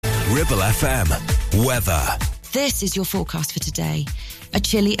Ribble FM. Weather. This is your forecast for today. A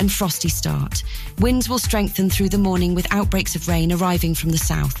chilly and frosty start. Winds will strengthen through the morning with outbreaks of rain arriving from the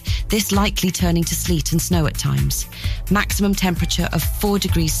south, this likely turning to sleet and snow at times. Maximum temperature of 4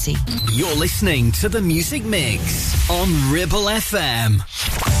 degrees C. You're listening to the Music Mix on Ribble FM.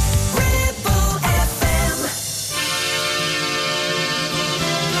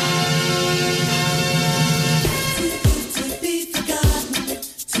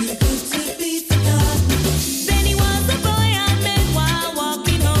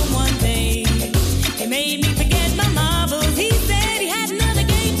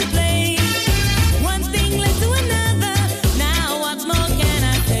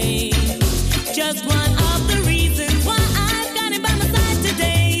 Just one of the reasons why I've got him by my side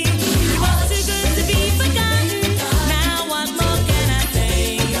today.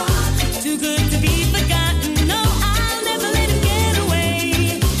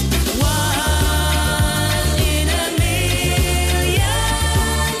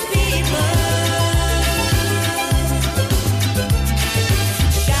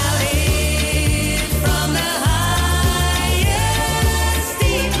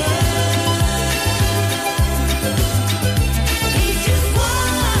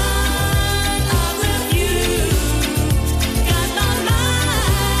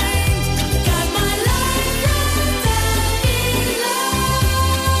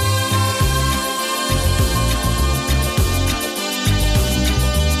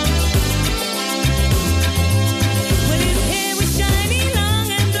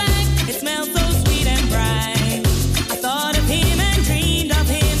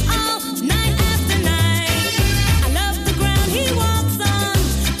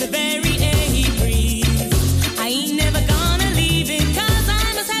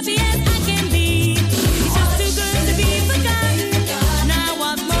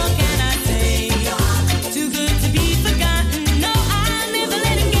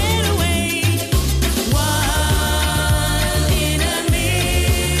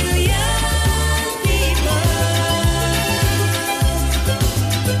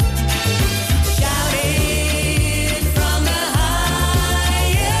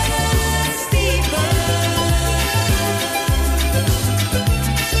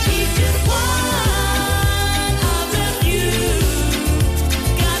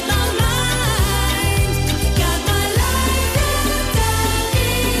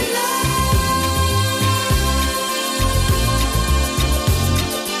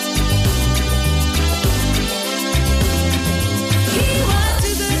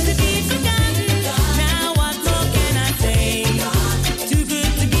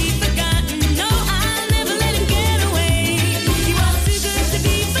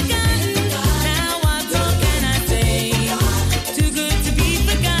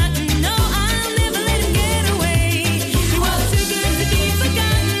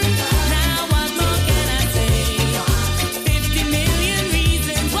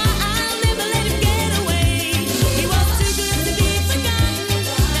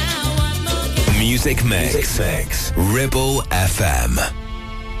 Music Mix. Ribble FM.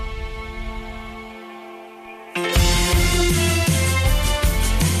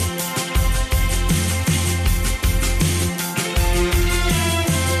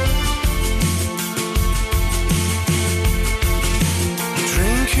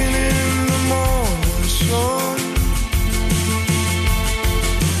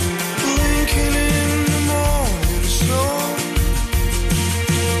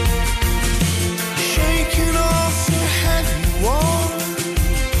 Shaking off the heavy walls.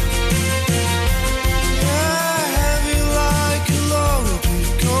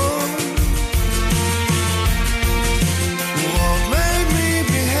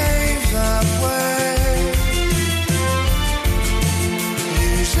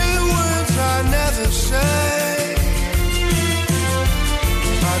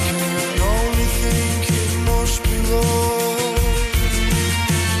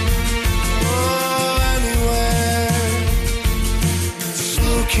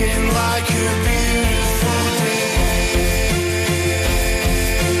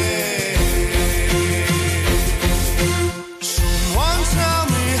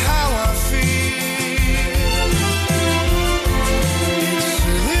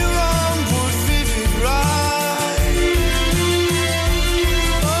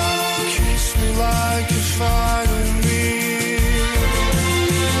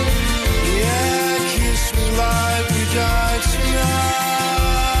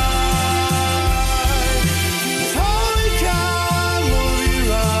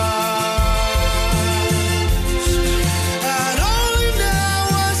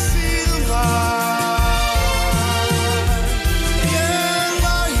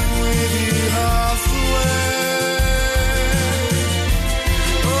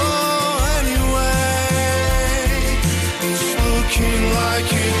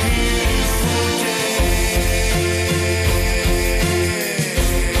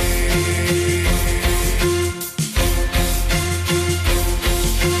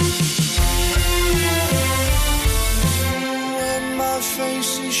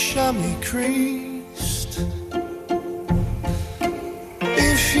 face is chamois creased.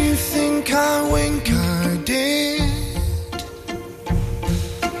 If you think I wink, I did.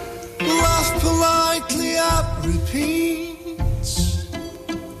 Laugh politely at repeats.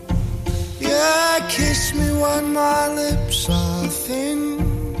 Yeah, kiss me when my lips are thin.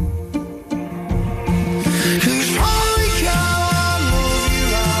 'Cause holy cow, I love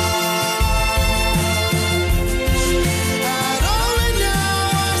your eyes. And only now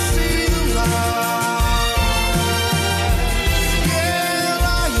I see the light. Yeah,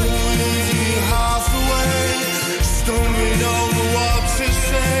 lying with you half away, stumbling over what to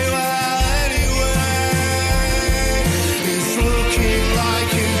say. Well, anyway, it's looking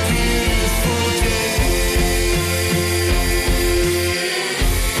like a beautiful day.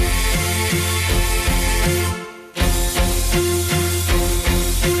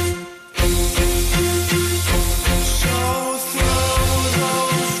 So throw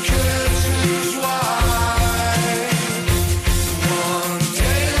those curtains wide. One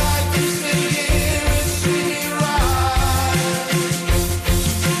day like this, and hear it see me right.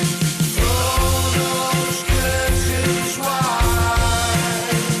 Throw those curtains wide.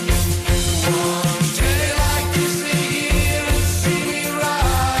 One day like this, and hear it see me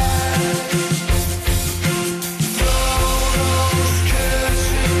right. Throw those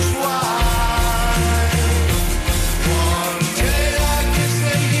curtains wide. One day like this,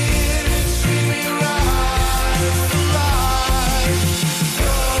 and hear it see me right for life.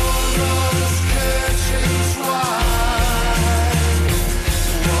 Throw those curtains wide.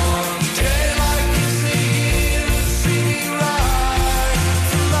 One day like this, and hear it see me right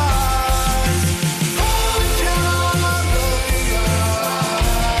for life. Holy cow, I love your eyes.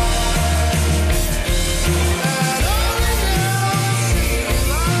 And only now I see the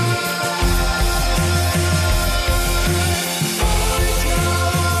light. Holy cow, I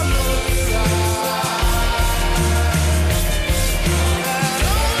love your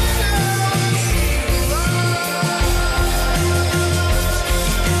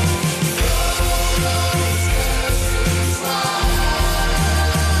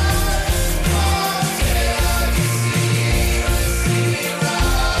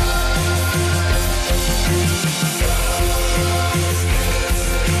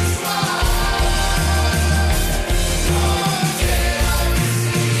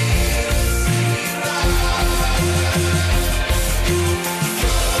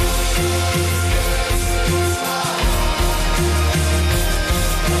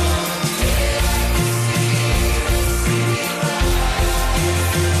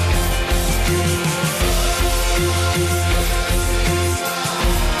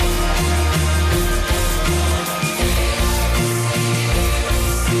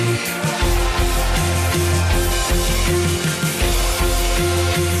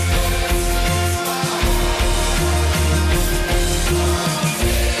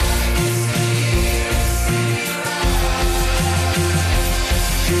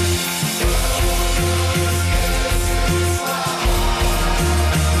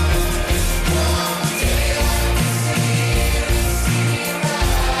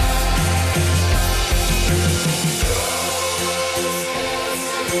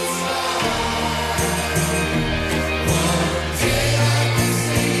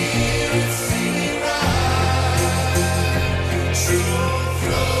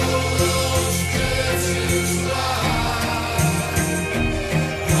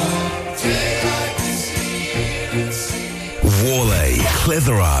Worley,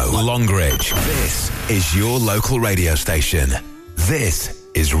 Clitheroe, Longridge. This is your local radio station. This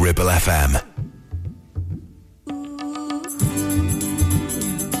is Ribble FM.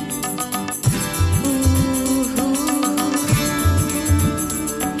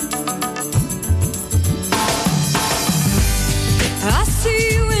 I see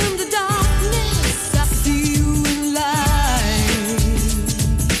you in the darkness, I see you in light.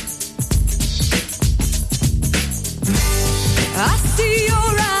 I see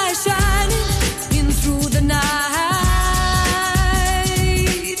your eyes shining in through the night.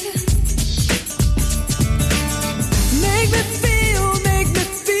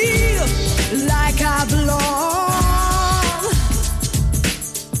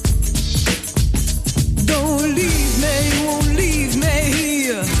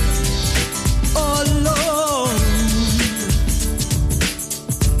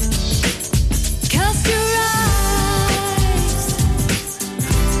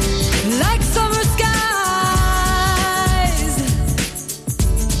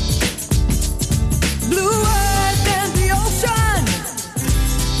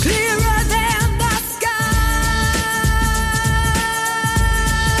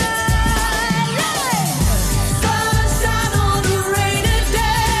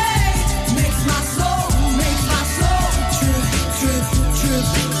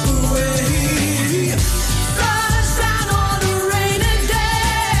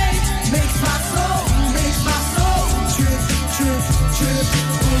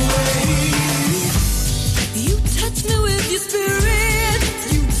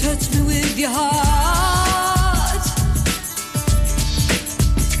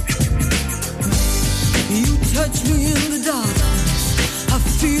 touch me in the darkness. I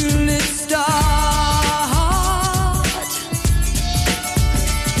feel it start.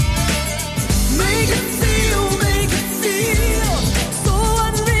 Make it feel so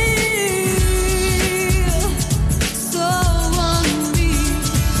unreal, so unreal.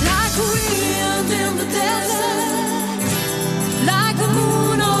 Like a wind in the desert, like a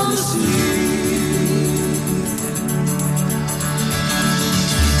moon on the sea.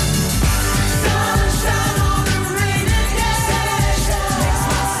 Sunshine on a rainy day makes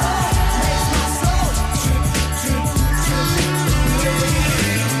my soul trip, trip, trip away.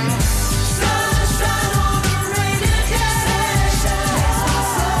 Sunshine on a rainy day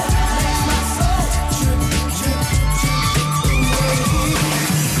makes my soul trip, trip, trip away.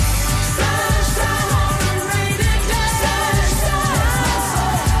 Sunshine on a rainy day makes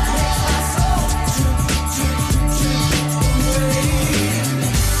my soul trip, trip, trip away.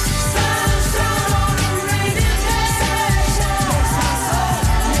 Sunshine on a rainy day makes my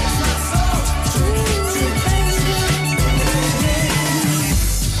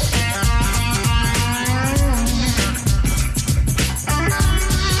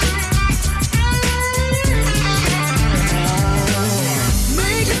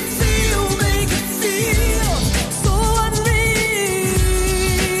Make it feel so unreal,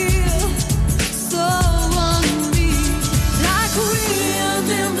 so unreal. Like a wind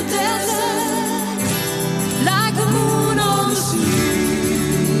in the desert, like a moon on the sea.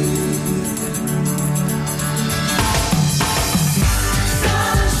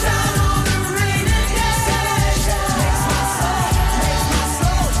 Sunshine on a rainy day makes my soul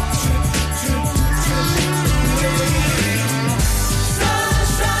trip, trip, trip away.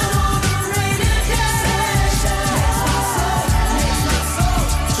 Sunshine on a rainy day makes my soul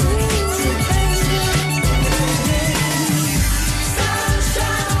trip, trip away.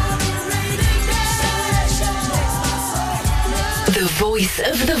 Sunshine on a rainy day makes my soul. The Voice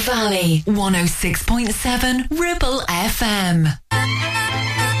of the Valley, 106.7 Ribble FM.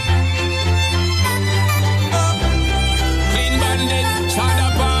 Clean Bandit, Shonda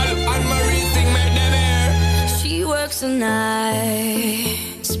Paul, and Marie sing made them air. She works the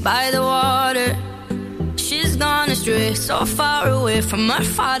nights by the water. She's gone astray, so far away from her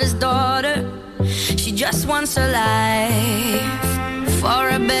father's daughter. She just wants a life for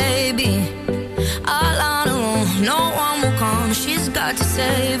a baby. All on her own, no one will come. She's got to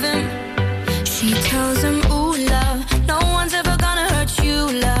save him. She tells him, ooh, love, no one's ever gonna hurt you,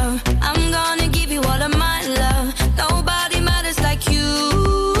 love. I'm gonna give you all of my love. Nobody matters like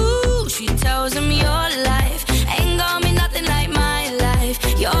you. She tells him your life ain't gonna be nothing like my life.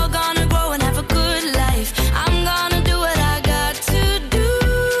 You're gonna grow and have a good life. I'm gonna do what I got to do.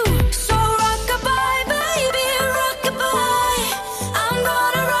 So rock-a-bye, baby, rock-a-bye. I'm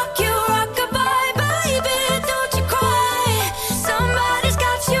gonna rock you, rock-a-bye, baby. Don't you cry. Somebody's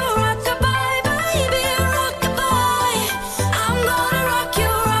got you, rock-a-bye, baby, rock-a-bye. I'm gonna rock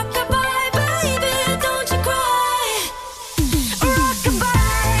you, rock-a-bye, baby. Don't you cry. Rock-a-bye.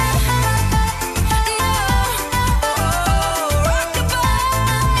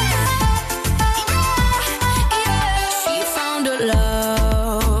 She found her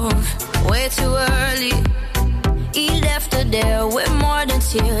love way too early. He left her there with more than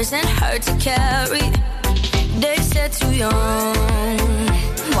tears and her to carry. They said too young,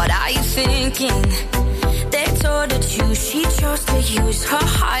 what are you thinking? They told her to choose, she chose to use her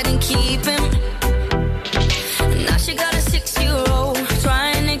heart and keep him. Now she got a 6-year-old,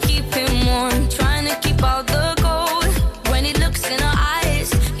 trying to keep him warm, trying to keep out the cold. When he looks in her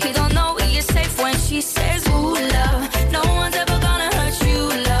eyes, he don't know he is safe when she says, ooh, love, no one's ever gonna hurt you,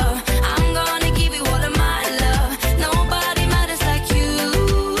 love. I'm gonna give you all of my love. Nobody matters like you.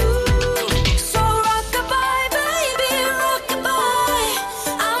 So rock-a-bye, baby, rock-a-bye.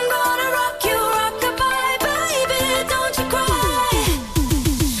 I'm gonna rock you, rock-a-bye, baby. Don't you cry.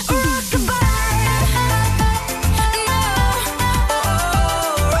 Rock-a-bye. No.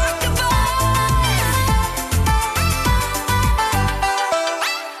 Rock-a-bye.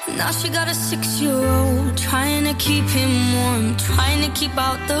 Now she got a 6-year-old, trying to keep him warm, trying to keep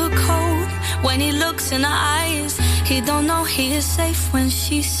out the cold. When he looks in her eyes, he don't know he is safe when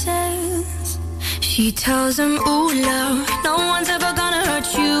she says. She tells him, ooh, love, no one's ever gonna hurt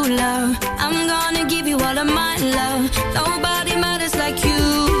you, love. I'm gonna give you all of my love. Nobody matters like you.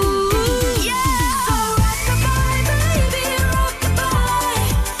 Yeah. So rock-a-bye, baby, rock-a-bye.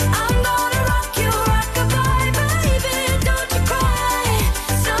 I'm gonna rock you, rock-a-bye, baby. Don't you cry.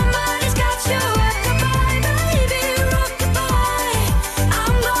 Somebody's got you, rock-a-bye, baby, rock-a-bye.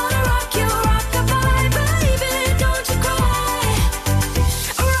 I'm gonna rock you, rock-a-bye, baby. Don't you cry.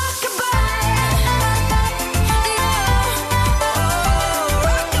 Rock-a-bye.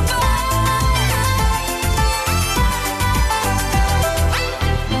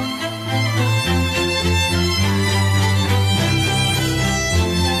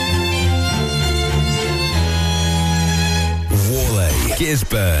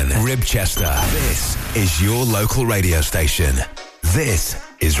 Gisburn, Ribchester. This is your local radio station. This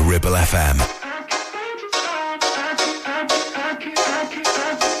is Ribble FM.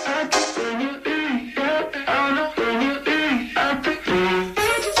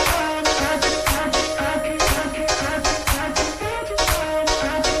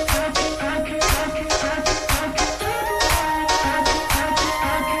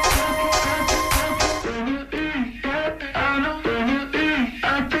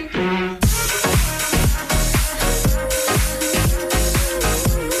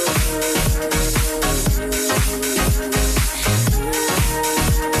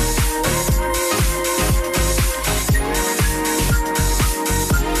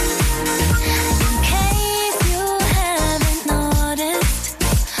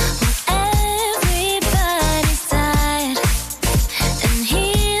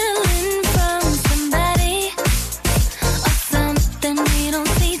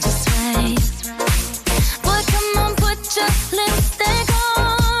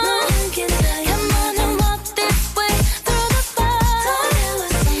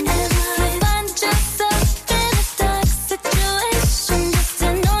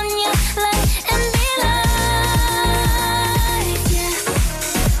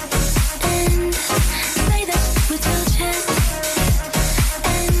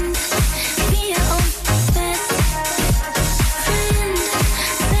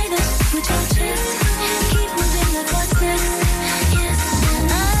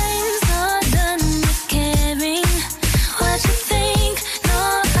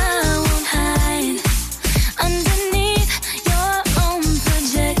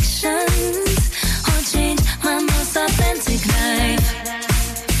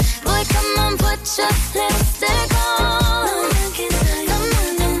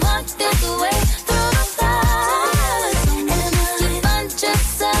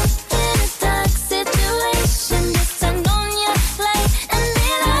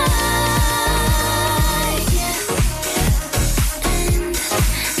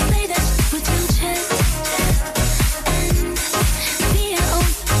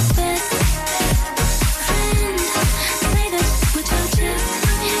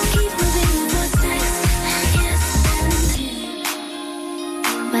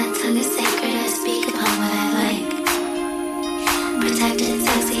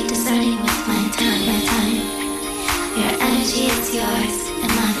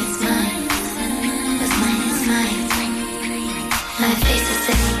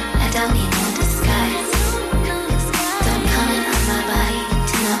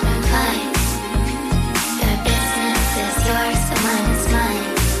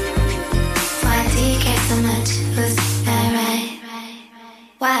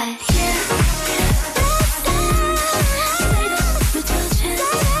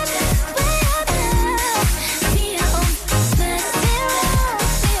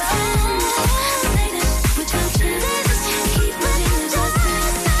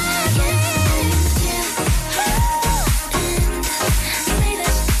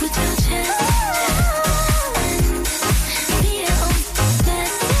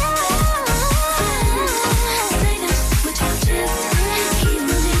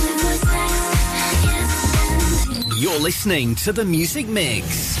 Listening to the Music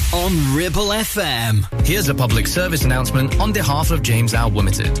Mix on Ribble FM. Here's a public service announcement on behalf of James Howe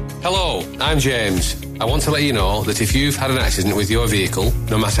Limited. Hello, I'm James. I want to let you know that if you've had an accident with your vehicle,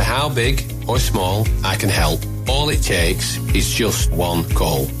 no matter how big or small, I can help. All it takes is just one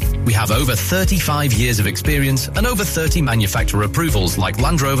call. We have over 35 years of experience and over 30 manufacturer approvals like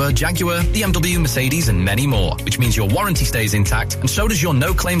Land Rover, Jaguar, BMW, Mercedes and many more, which means your warranty stays intact and so does your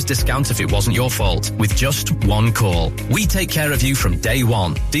no-claims discount if it wasn't your fault, with just one call. We take care of you from day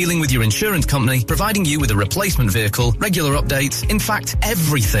one, dealing with your insurance company, providing you with a replacement vehicle, regular updates, in fact,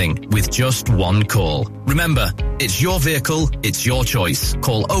 everything with just one call. Remember, it's your vehicle, it's your choice.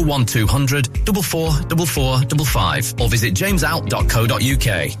 Call 01200 444455 or visit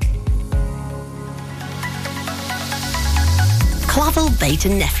jamesout.co.uk. Clavel Bait &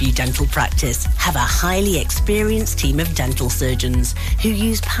 Nephew Dental Practice have a highly experienced team of dental surgeons who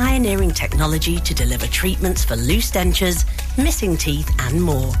use pioneering technology to deliver treatments for loose dentures, missing teeth and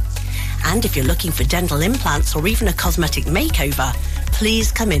more. And if you're looking for dental implants or even a cosmetic makeover,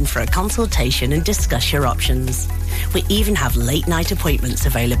 please come in for a consultation and discuss your options. We even have late night appointments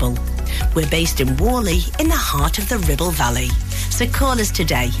available. We're based in Worley in the heart of the Ribble Valley. So call us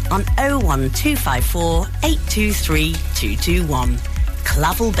today on 01254 823 221.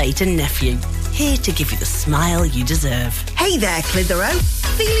 Clavel Bait & Nephew, here to give you the smile you deserve. Hey there, Clitheroe.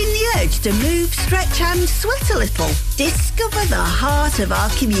 Feeling the urge to move, stretch and sweat a little? Discover the heart of our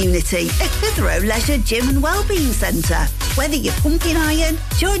community at Clitheroe Leisure Gym and Wellbeing Centre. Whether you're pumping iron,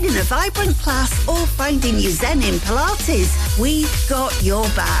 joining a vibrant class or finding your zen in Pilates, we've got your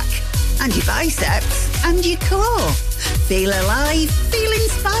back. And your biceps and your core. Feel alive, feel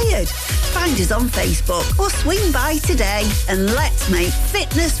inspired. Find us on Facebook or swing by today and let's make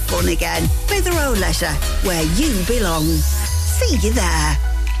fitness fun again. Clitheroe Leisure, where you belong. See you there.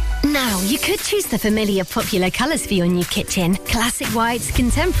 Now, you could choose the familiar popular colours for your new kitchen. Classic whites,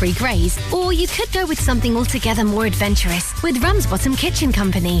 contemporary greys, or you could go with something altogether more adventurous with Ramsbottom Kitchen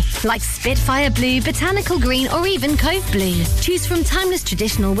Company, like Spitfire Blue, Botanical Green, or even Cove Blue. Choose from timeless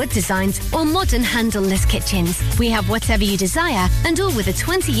traditional wood designs or modern handleless kitchens. We have whatever you desire, and all with a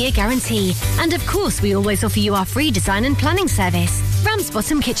 20-year guarantee. And of course, we always offer you our free design and planning service.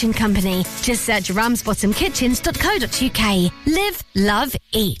 Ramsbottom Kitchen Company. Just search ramsbottomkitchens.co.uk. Live, love,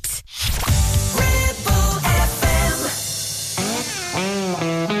 eat.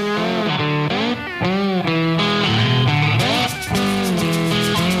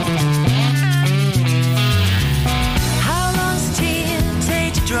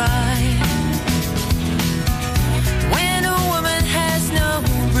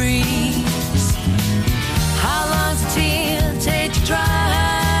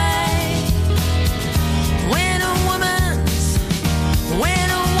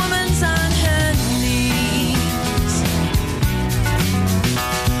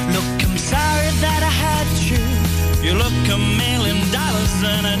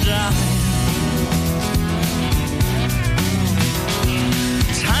 And a dime.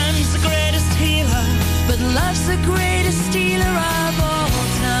 Time's the greatest healer, but love's the greatest stealer of all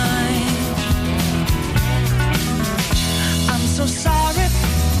time. I'm so sorry,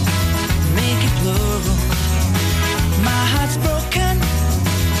 make it plural. My heart's broken,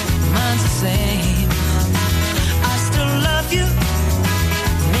 mine's the same. I still love you,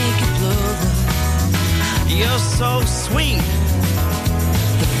 make it plural. You're so sweet.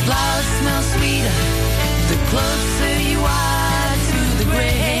 Flowers smell sweeter the closer you are to the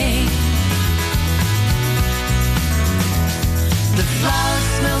grave. The flowers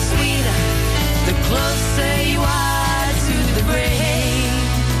smell sweeter the closer you are to the grave.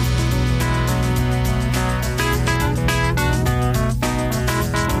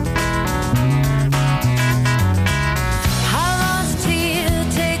 How long's a tear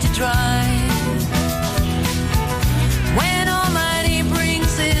take to dry? When Almighty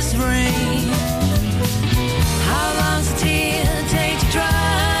brings His rain, how long's a tear take to dry?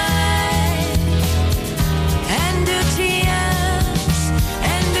 And do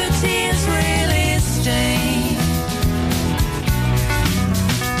tears really stain?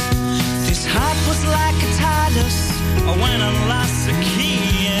 This heart was like a TARDIS when I lost the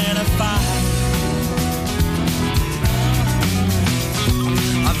key in a fight.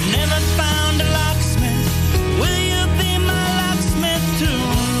 I've never found a locksmith. Will you be my locksmith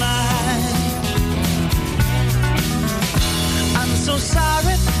tonight? I'm so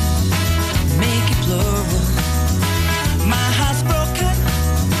sorry, make it plural. My heart's broken,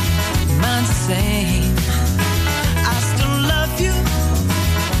 mine's the same. I still love you,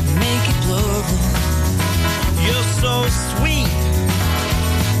 make it plural. You're so sweet.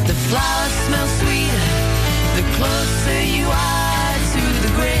 The flowers smell sweeter the closer you are to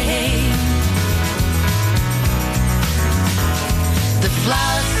the grave. The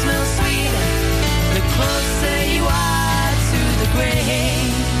flowers smell sweeter the closer you are to the grave.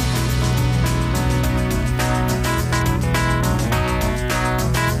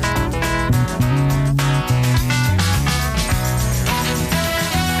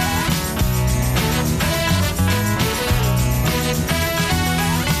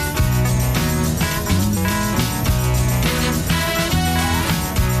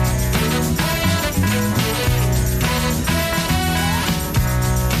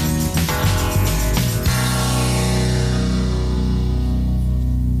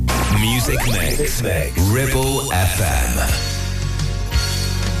 Mix. Ribble FM.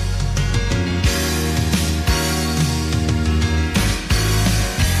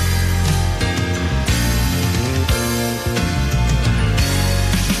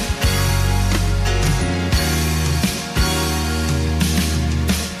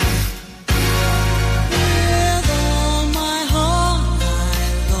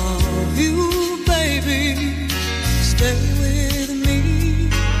 Stay with me,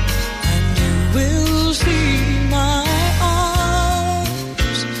 and you will see my arms.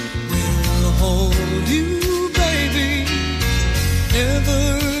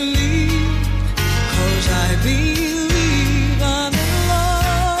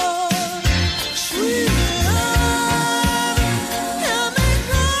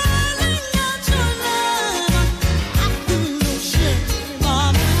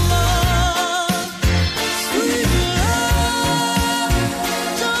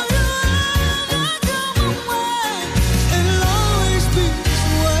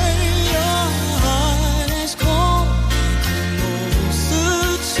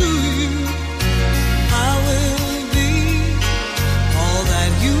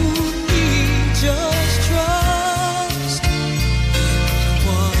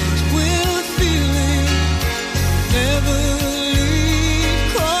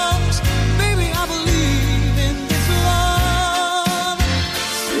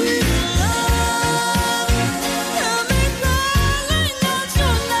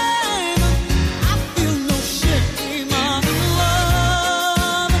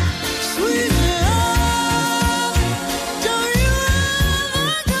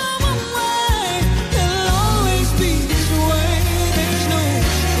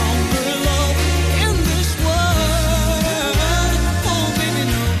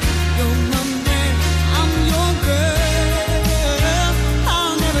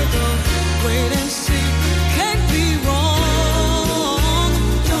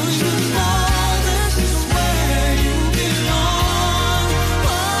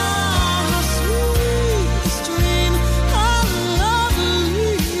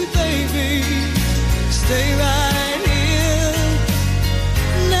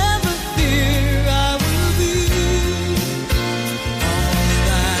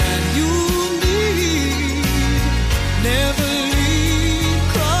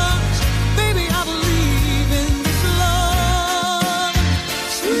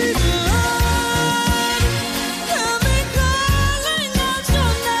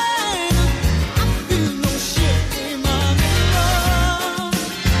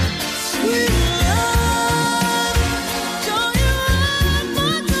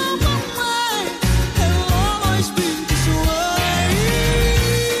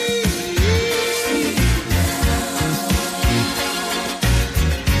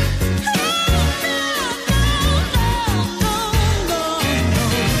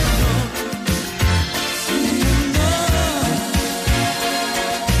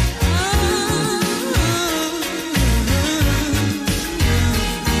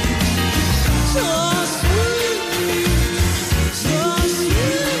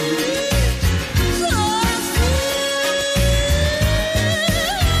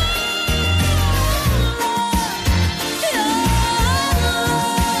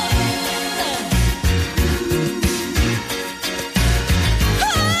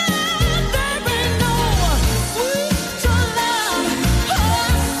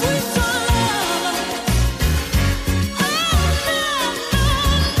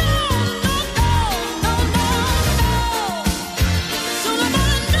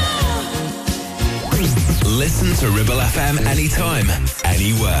 to Ribble FM anytime,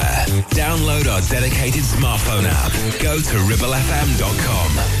 anywhere. Download our dedicated smartphone app. Go to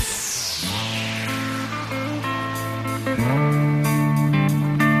ribblefm.com.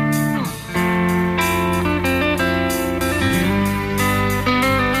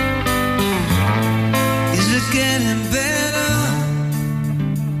 Is it getting better?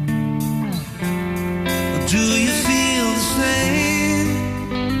 Or do you feel the same?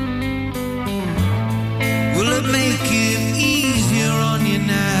 Will it make it easier on you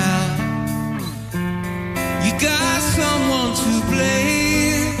now? You got someone to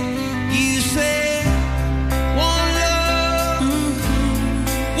blame. You say one love,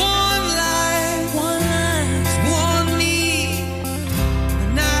 one life, one need,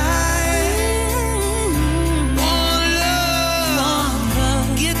 and one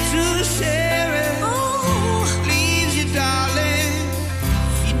love, get to share it. Leaves you, darling.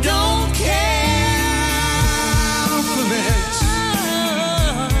 You don't care for this.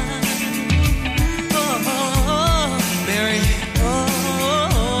 Mary.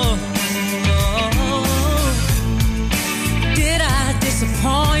 Did I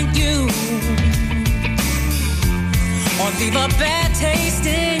disappoint you or leave a bad taste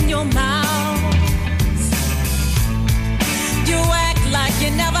in your mouth? You act like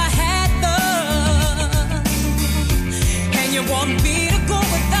you never had love, and you want me to go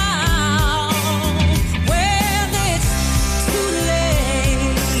without. Well, it's too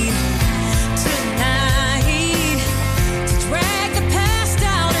late tonight to drag the past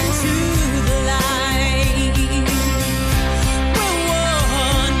out into the light. We're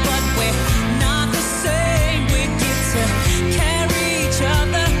one, but we're not the same. We get to carry each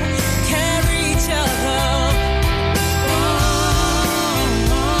other, carry each other.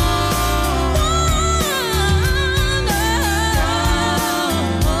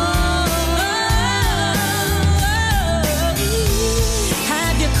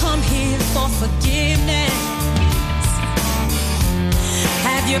 Have you come here for forgiveness?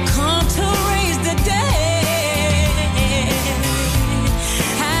 Have you come to raise the dead?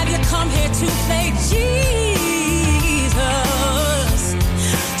 Have you come here to play Jesus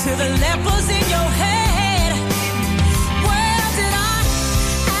to the lepers in your head? Well, did I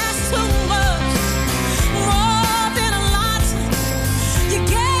ask too much? More than a lot. You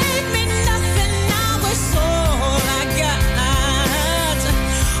gave me nothing, now it's all I got.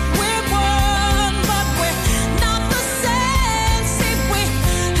 We're one, but we're not the same. See, we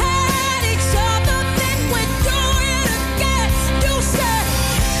had each other, then we do it again. You said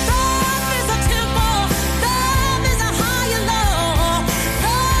love is a temple, love is a higher law.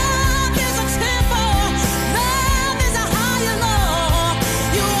 Love is a temple, love is a higher law.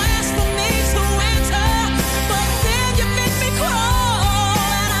 You asked for me to enter, but then you make me crawl,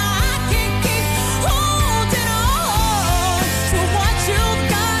 and I can't keep holding on to what you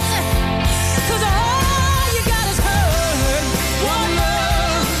got, 'cause all you got is hurt. One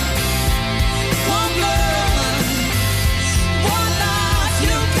love, one blood, one life.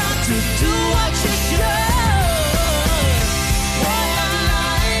 You got to do what you should. One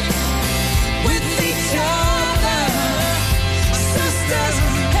life with each other, sisters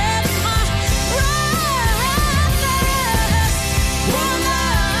and my brothers. One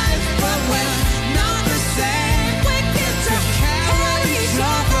life, but we're not the same. We get to carry each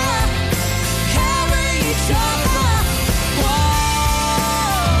other, carry each other.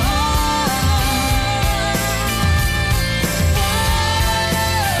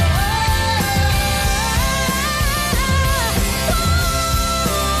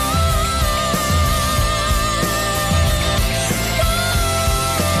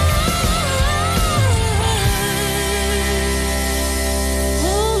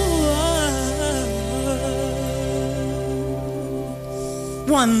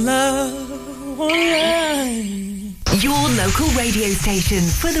 One love, one life. Your local radio station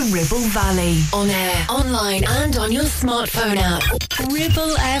for the Ribble Valley. On air, online, and on your smartphone app.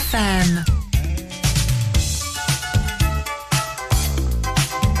 Ribble FM.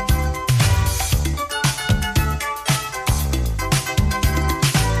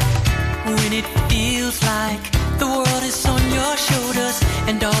 When it feels like the world is on your shoulders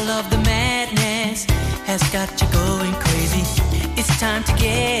and all of the madness has got you going crazy, it's time to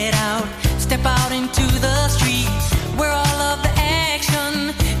get out, step out into the street where all of the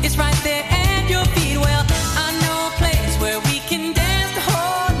action is right there at your feet. Well, I know a place where we can dance the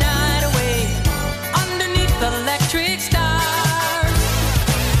whole night away underneath the electric stars.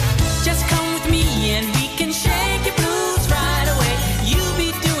 Just come with me and we can shake your blues right away. You'll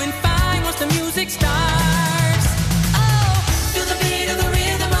be doing fine once the music starts. Oh, feel the beat of the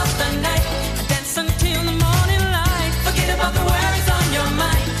rhythm of the night, dance until the morning light.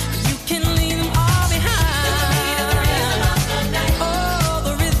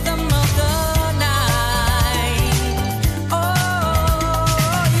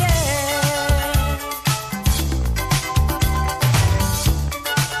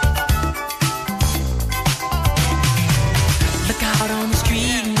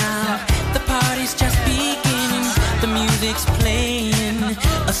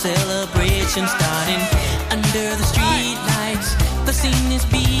 conversation starting under the street lights. The scene is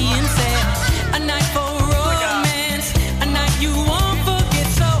being set. A night for romance, a night you won't forget.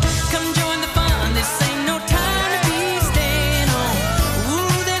 So come join the fun. This ain't no time to be staying home.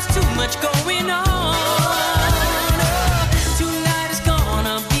 Ooh, there's too much going on. Tonight is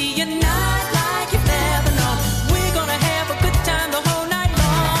gonna be a night like you've never known. We're gonna have a good time the whole night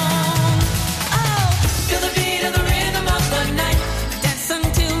long. Oh, feel the beat of the rhythm of the night. Dance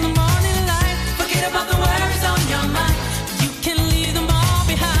until the morning light. Forget about the worries on your mind. You can leave them all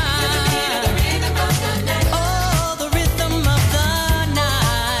behind. Feel the beat of the rhythm of the night. Oh, the rhythm of the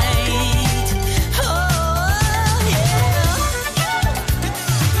night. Oh, yeah.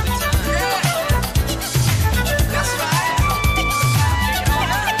 That's right.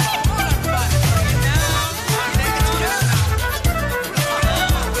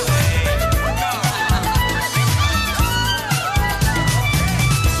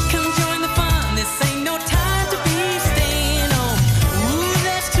 Come join the fun. This ain't no time to be staying home. Ooh,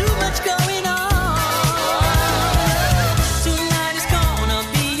 there's too much going on. Tonight is gonna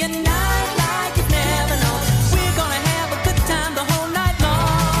be a night like you've never known. We're gonna have a good time the whole night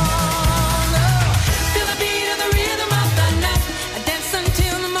long. Feel the beat of the rhythm of the night. Dance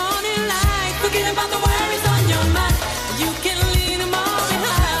until the morning light. Forget about the worries on your mind. You can leave them all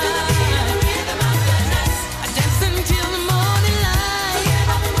behind. Feel the beat of the rhythm of the night. Dance until the morning light. Forget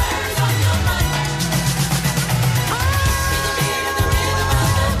about the worries on your mind. Feel the beat of the rhythm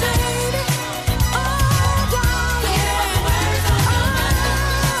of the night. Oh, darling. Forget about the worries on your mind.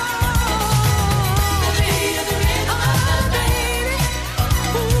 Feel the beat of the rhythm of the baby.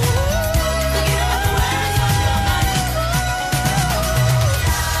 Ooh, forget about the worries on your mind.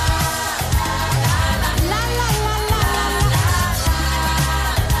 La la la la la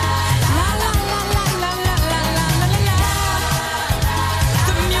la la.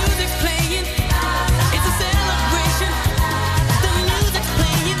 The music's playing, it's a celebration. The music's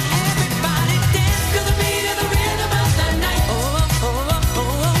playing, everybody dance to the beat of the rhythm of the night. Oh, oh, oh, oh,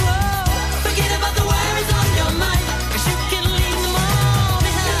 oh, oh. Forget about the worries on your mind, 'cause you can leave them all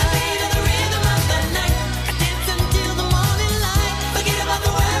behind. The beat of the rhythm of the night. Dance until the morning light. Forget about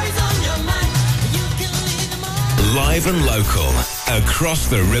the worries on your mind. You can leave them all. Live and local, across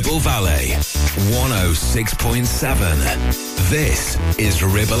the Ribble Valley. 106.7. This is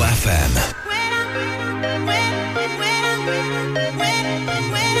Ribble FM.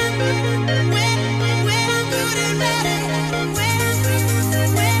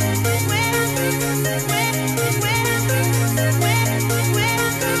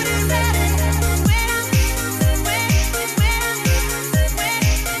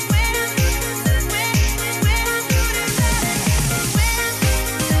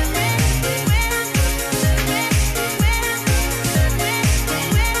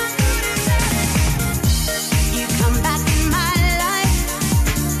 You come back in my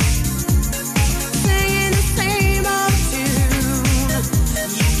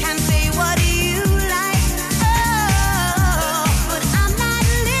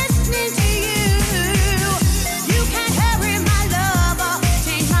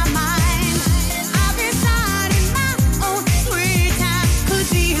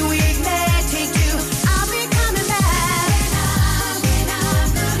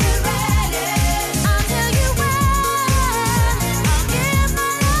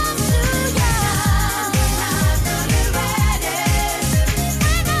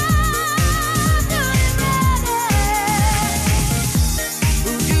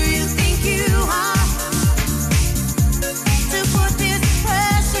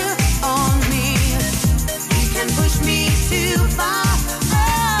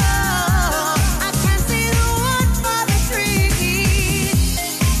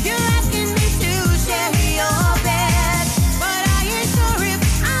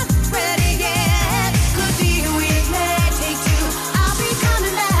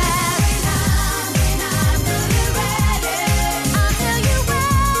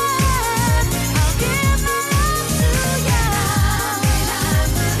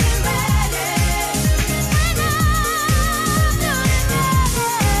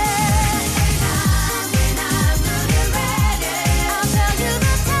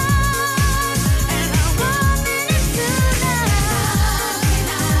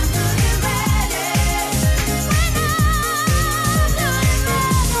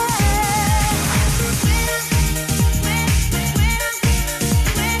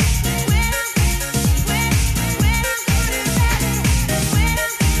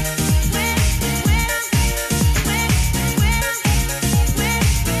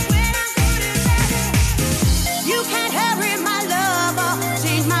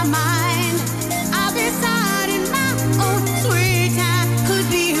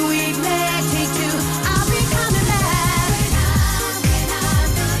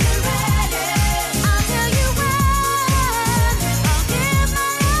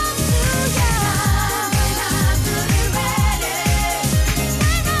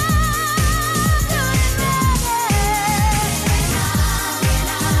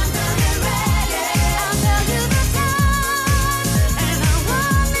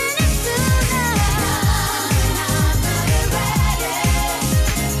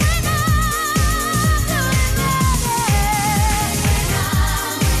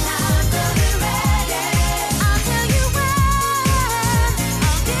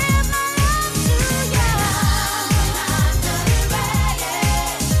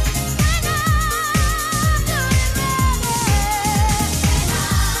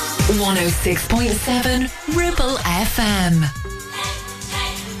 106.7 Ribble FM.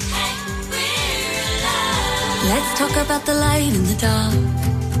 Let's talk about the light in the dark,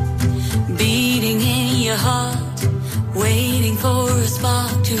 beating in your heart, waiting for a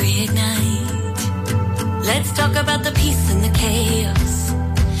spark to reignite. Let's talk about the peace and the chaos,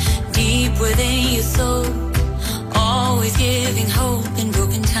 deep within your soul, always giving hope in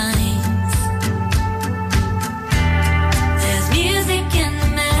broken times. There's music in the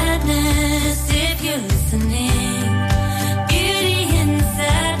madness if you're listening, beauty in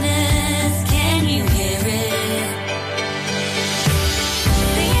sadness, can you hear it?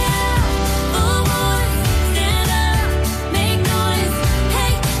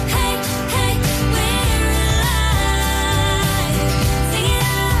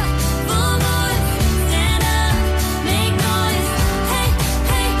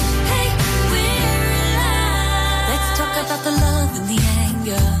 About the love and the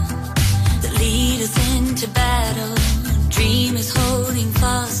anger that lead us into battle. Dream is holding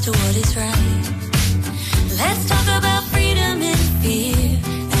fast to what is right. Let's talk about freedom and fear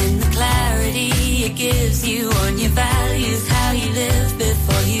and the clarity it gives you on your values, how you live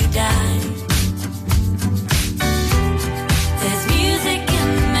before you die. There's music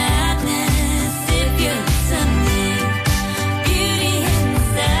in the madness if you're listening, beauty in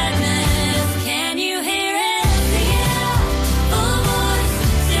sadness, can you hear it?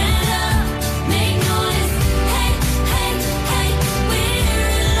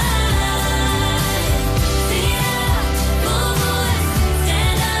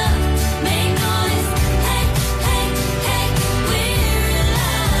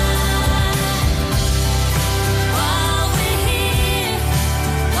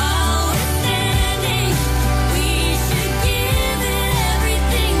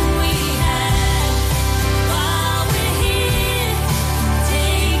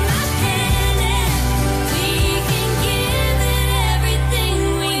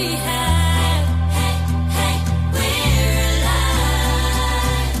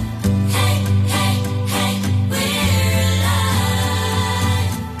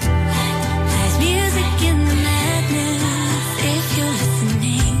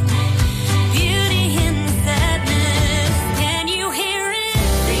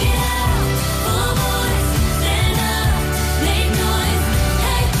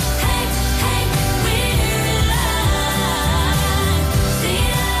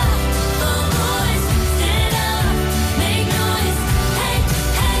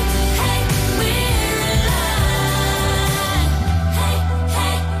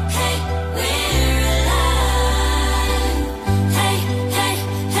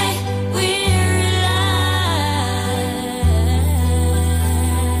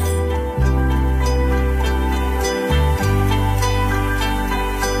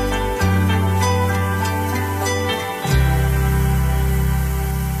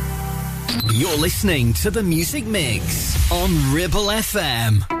 Listening to the Music Mix on Ribble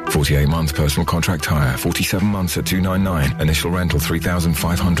FM. 48 months personal contract hire, 47 months at $299. Initial rental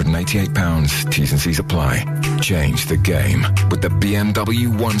 £3,588. T's and C's apply. Change the game with the BMW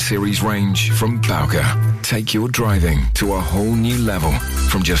 1 Series range from Bowker. Take your driving to a whole new level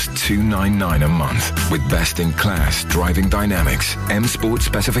from just $299 a month with best-in-class driving dynamics, M Sport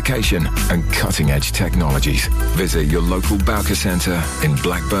specification and cutting-edge technologies. Visit your local Bowker Centre in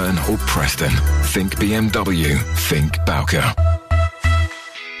Blackburn or Preston. Think BMW, think Bowker.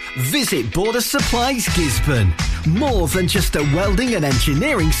 Visit Border Supplies Gisborne. More than just a welding and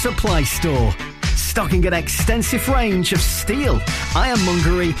engineering supply store. Stocking an extensive range of steel,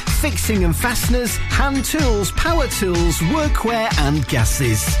 ironmongery, fixing and fasteners, hand tools, power tools, workwear and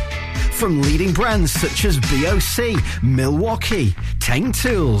gases. From leading brands such as BOC, Milwaukee, Teng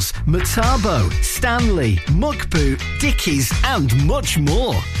Tools, Metabo, Stanley, Muck Boot, Dickies and much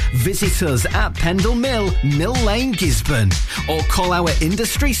more. Visit us at Pendle Mill, Mill Lane, Gisborne, or call our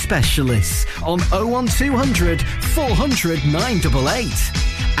industry specialists on 01200 400 988.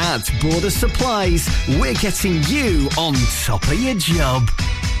 At Border Supplies, we're getting you on top of your job.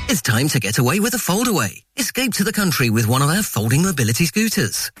 It's time to get away with a foldaway. Escape to the country with one of our folding mobility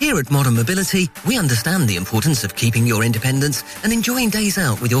scooters. Here at Modern Mobility, we understand the importance of keeping your independence and enjoying days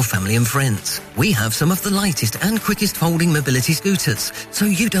out with your family and friends. We have some of the lightest and quickest folding mobility scooters, so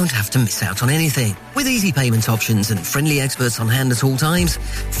you don't have to miss out on anything. With easy payment options and friendly experts on hand at all times,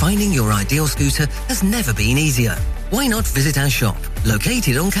 finding your ideal scooter has never been easier. Why not visit our shop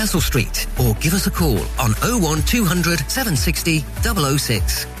located on Castle Street, or give us a call on 01200 760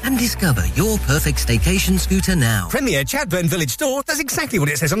 006 and discover your perfect staycation scooter now. Premier Chatburn Village Store does exactly what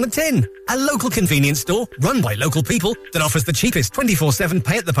it says on the tin. A local convenience store run by local people that offers the cheapest 24/7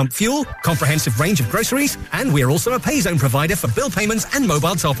 pay-at-the-pump fuel, comprehensive range of groceries, and we're also a pay zone provider for bill payments and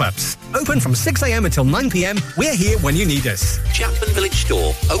mobile top-ups. Open from 6 a.m. until 9 p.m. We're here when you need us. Chatburn Village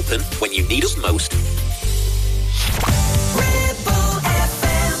Store, open when you need us most.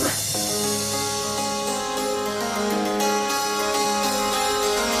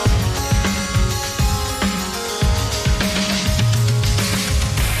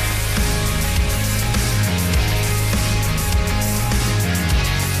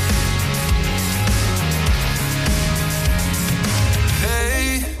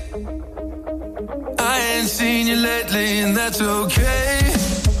 Seen you lately, and that's okay.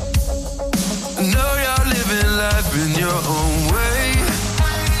 I know you're living life in your own way.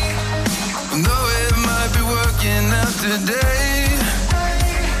 Though it might be working out today,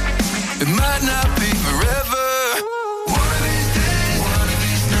 it might not be forever. One of these days, one of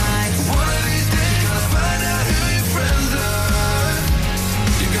these nights, one of these days, you're gonna find out who your friends are.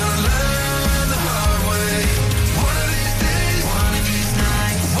 You're gonna learn the hard way. One of these days, one of these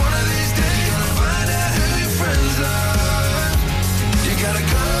nights, one of these days, you're gonna find out who your friends are. You gotta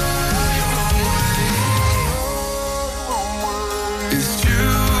go your own way. It's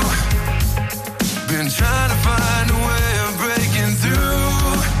true. Been trying to find a way of breaking through.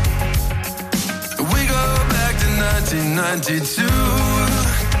 We go back to 1992.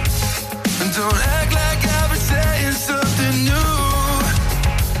 And don't act like I've been saying something new.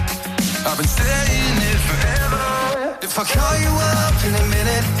 I've been saying it forever. If I call you up in a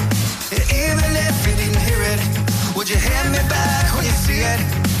minute, even if you didn't hear it, would you hand me back when you see it?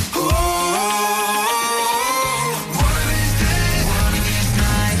 Ooh. One of these days, one of these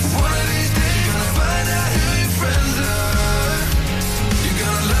nights, one of these days, you're gonna find out who your friends are. You're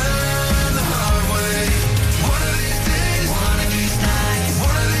gonna learn the hard way. One of these days, one of these nights,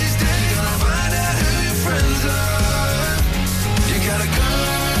 one of these days, you're gonna find out who your friends are. You gotta go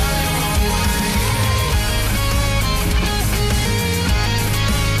your own way.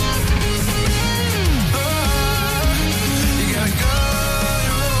 You gotta go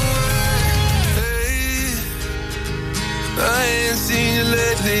your own way. Hey, I ain't seen you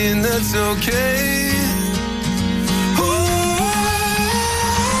lately, and that's okay.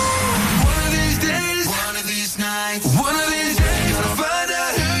 One of these days, one of these nights, one of these days, you're gonna find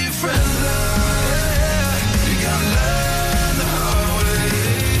out who your friends are. You gotta learn the hard way.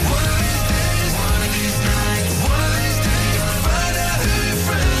 One of these days, one of these nights, one of these days, you're gonna find out who your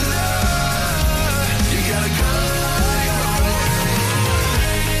friends are. You gotta go your own way.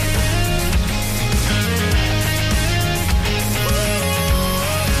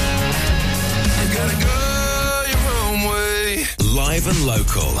 You gotta go your own way. Live and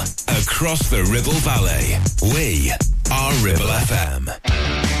local, across the Ribble Valley. We are Ribble FM.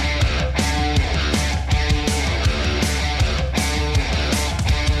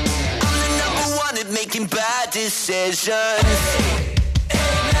 I'm the number one at making bad decisions.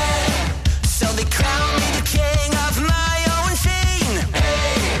 So they crown me the king of my own scene.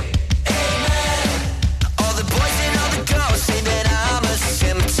 All the boys and all the girls say that I'm a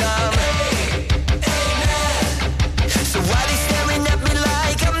symptom. So why they staring at me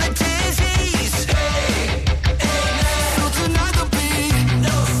like I'm the disease? So tonight there'll be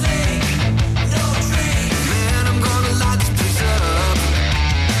no sleep, no dream. Man, I'm gonna light this place up.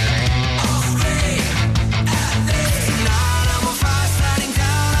 I'll scream at this. Tonight I'm on fire,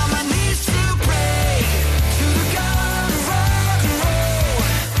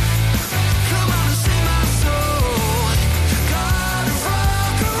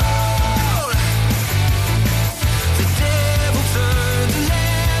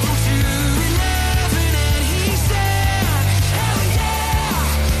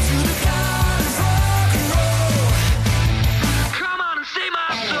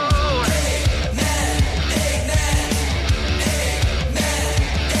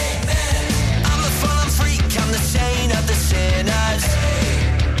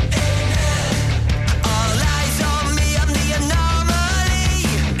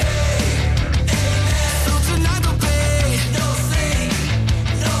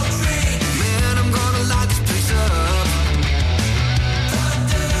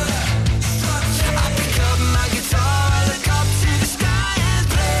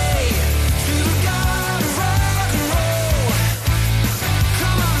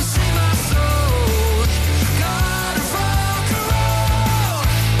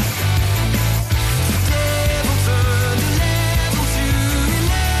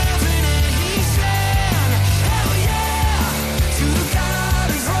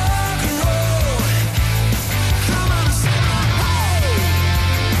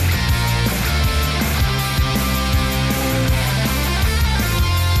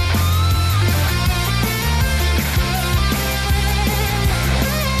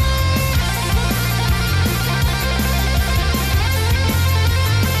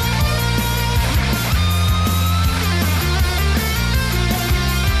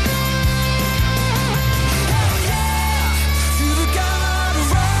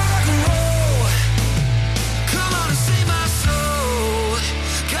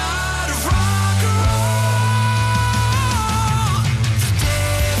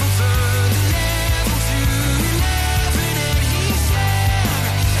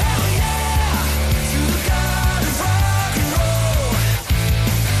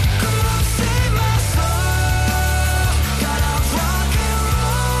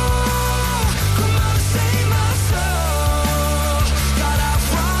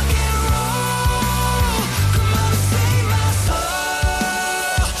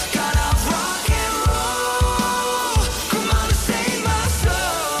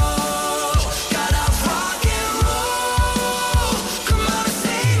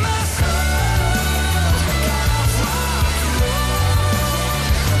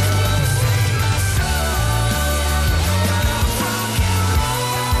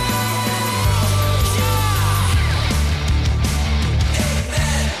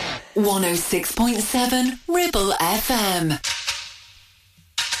 106.7 Ribble FM.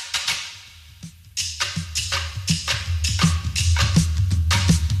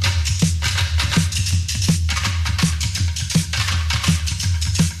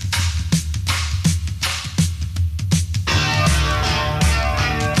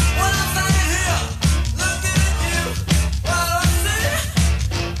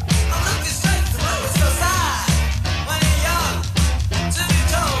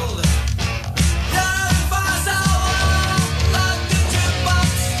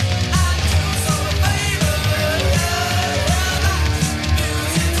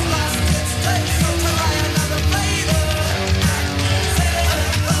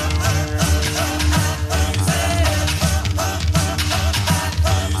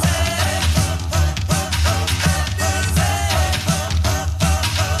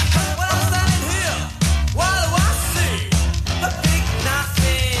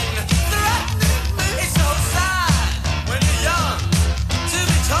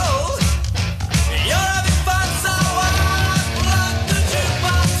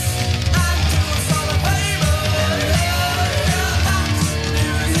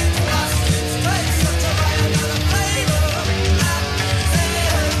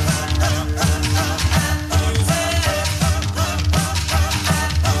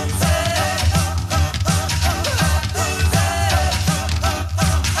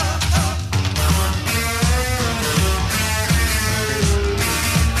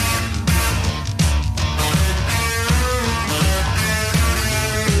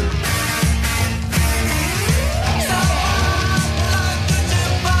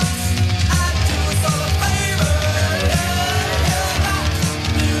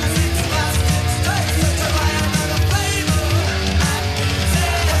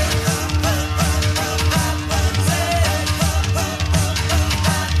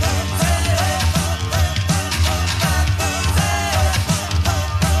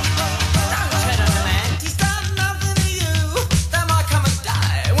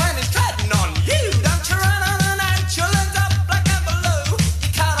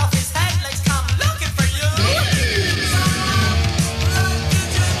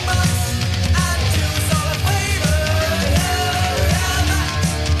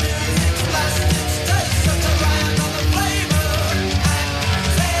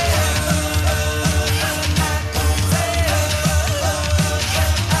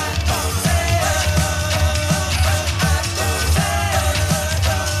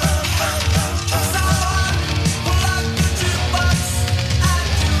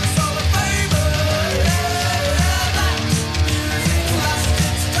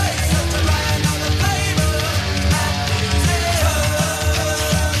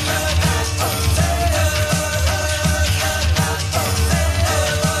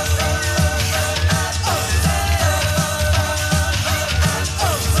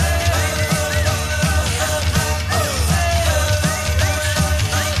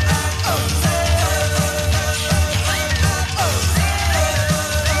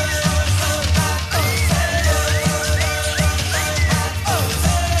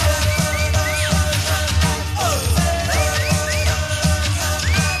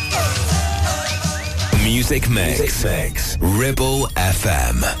 Music Mix. Ribble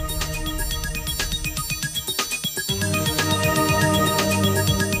FM.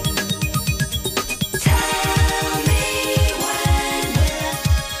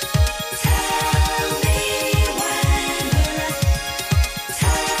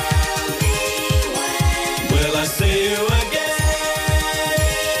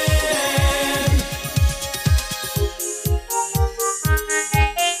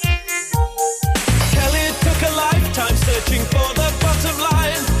 Kelly took a lifetime searching for the bottom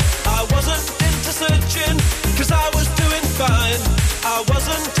line.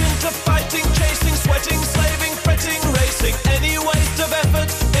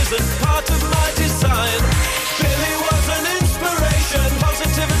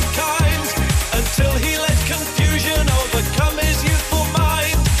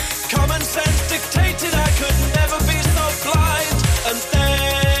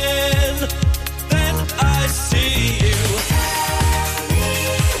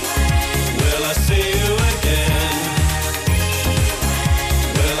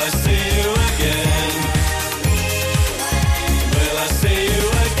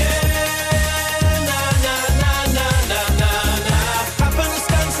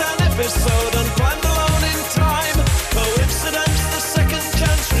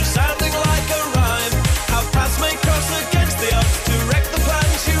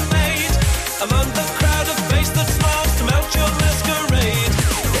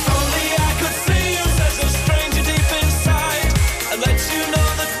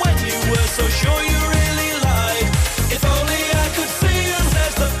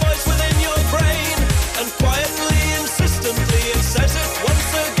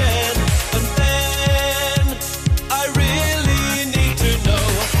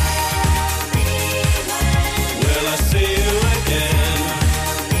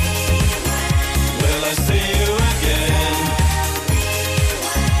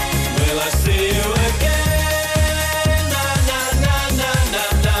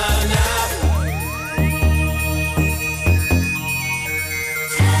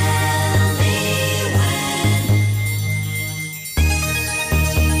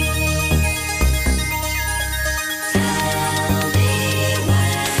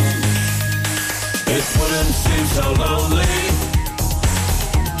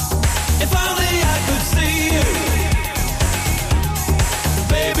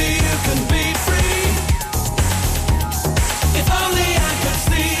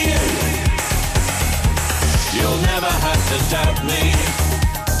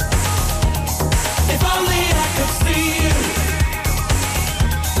 If only I could see you.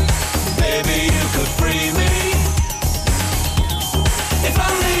 Baby, you could free me. If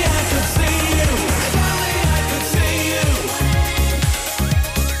only I could see you. If only I could see you.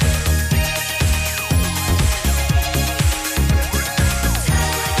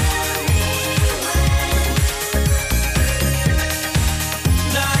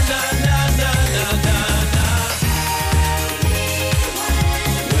 Na na na na na na na.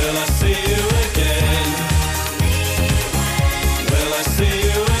 Will I see you again? Will I see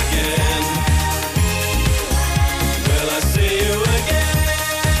you again? Will I see you again?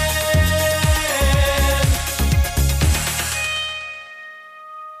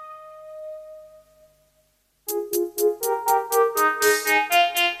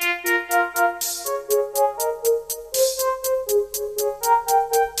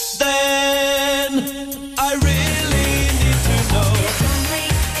 Then I really need to know.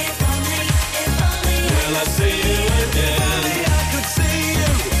 Will I see you again? If only I could see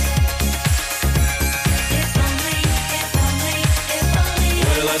you.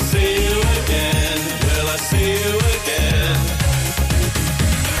 Will I see you again? Will I see you again?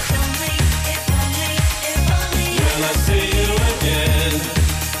 Will I see you again?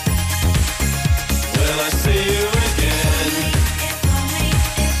 Will I see you again?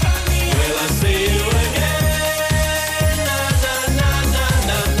 Will I see you again? Na na na na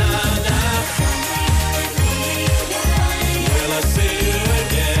na na na. Will I see you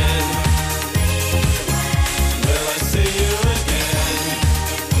again? Will I see you again?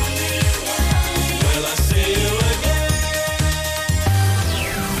 Will I see you again?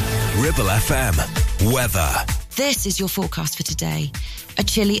 Ribble FM. Weather. This is your forecast for today. A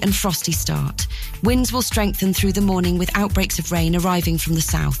chilly and frosty start. Winds will strengthen through the morning with outbreaks of rain arriving from the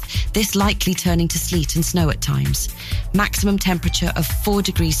south, this likely turning to sleet and snow at times. Maximum temperature of 4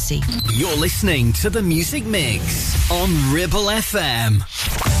 degrees C. You're listening to the Music Mix on Ribble FM.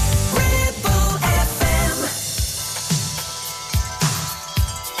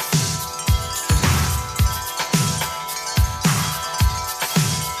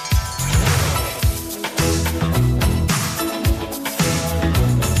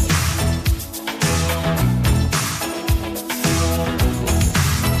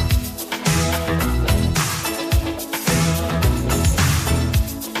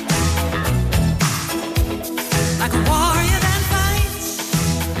 Like a warrior that fights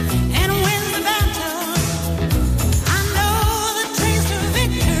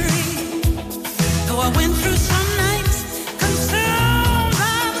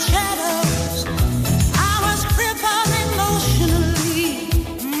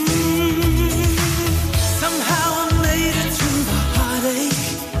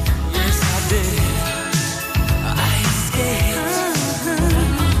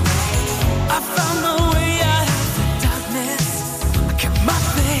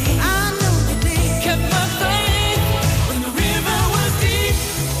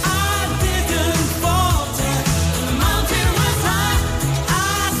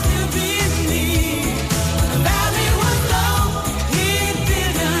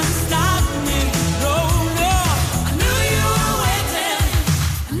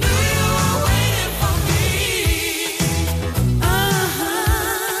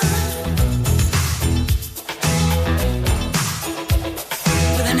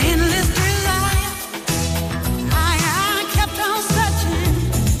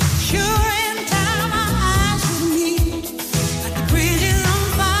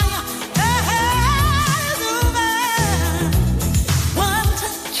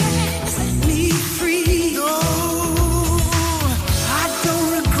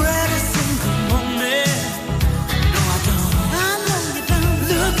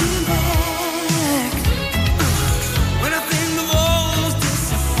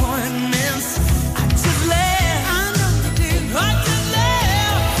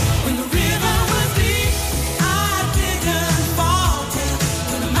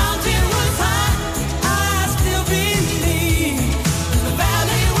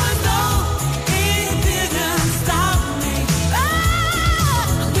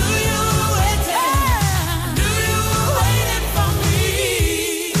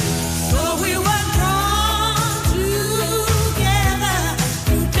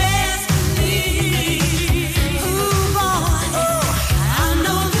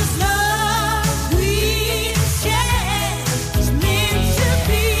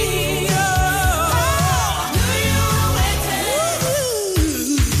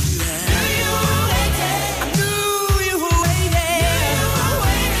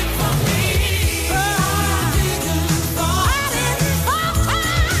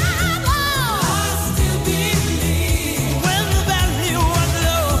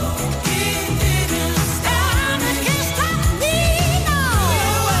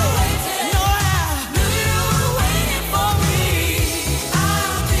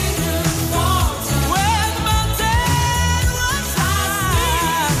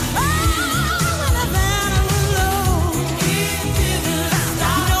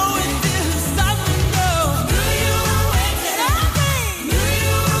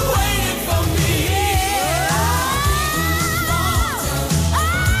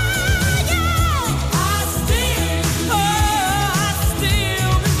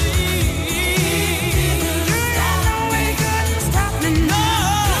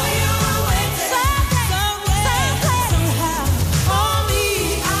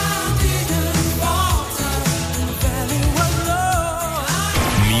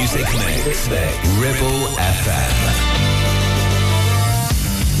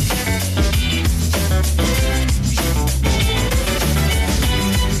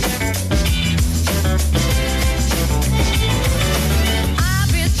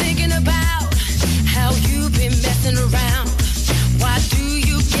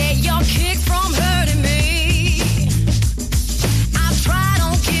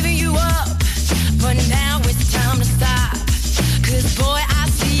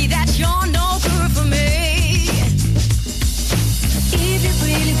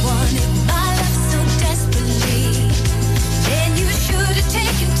really wanted my love so desperately, then you should have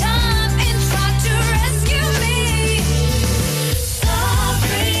taken time and tried to rescue me.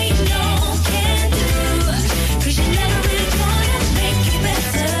 Sorry, no can do, 'cause you never really gonna make it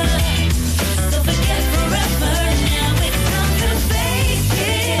better. So forget forever, now it's time to face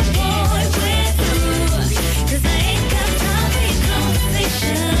it, boy, we're through. 'Cause I ain't got time for your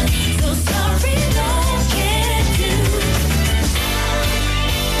conversation. So sorry, no can do.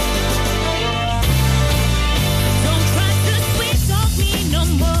 Don't try to sweet talk me no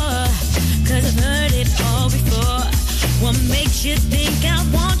more, 'cause I've heard it all before. What makes you think I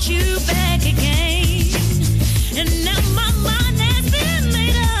want you back again? And now my mind has been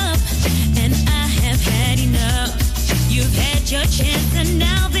made up, and I have had enough. You've had your chance, and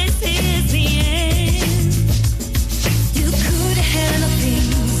now this is the end. You could have handled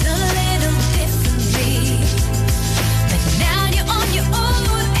things a little differently, but now you're on your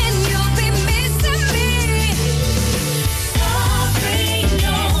own, and you'll be missing me. Sorry,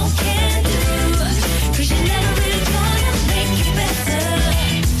 no can do, 'cause you never really gonna make it better.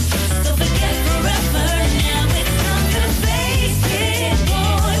 So forget forever, now it's time to face it,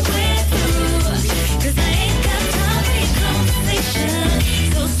 boy, we're through. 'Cause I ain't got time for your conversation.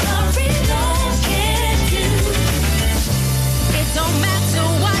 So sorry, no can do. It don't matter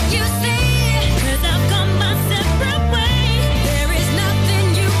what you say, 'cause I've gone my separate way. There is nothing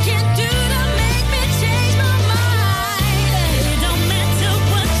you can do to make me change my mind. It don't matter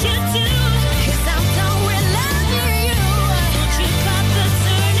what you do, 'cause I'm done with loving you. Don't you got the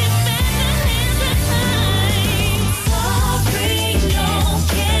turning back the hands of time. Sorry, no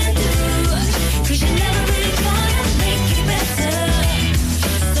can do, 'cause you never really gonna make it better.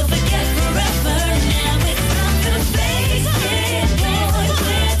 So forget forever, now it's time to face it, boy,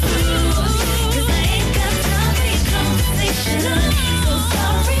 we're through. 'Cause I ain't got time for your conversation. So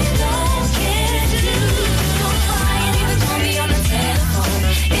sorry, no can do. Don't try and even call me on the telephone.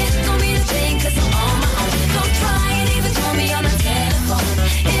 It's gonna be the thing, 'cause I'm on my own. Don't try and even call me on the telephone.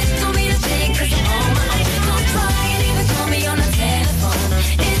 It's gonna be the thing, 'cause I'm on my own. Don't try and even call me on the telephone.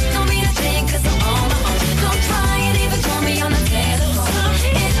 It's gonna be the thing, 'cause I'm on my own. Don't try and even call me on the telephone.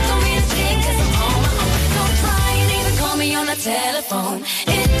 It's gonna be the thing, 'cause I'm on my own. Don't try and even call me on the telephone.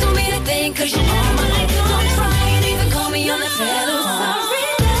 It's gonna be the thing, 'cause you're on my own. Don't try and even call me on the telephone. Sorry,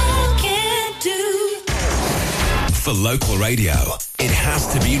 no can do. For local radio, it has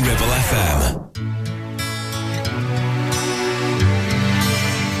to be Ribble FM.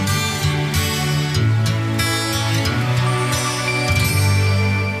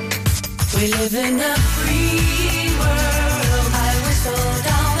 We live in a free world. I whistle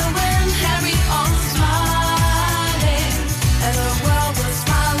down the wind, carry on smiling, and the world will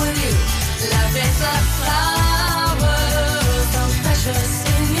smile with you. Love is a flower, so precious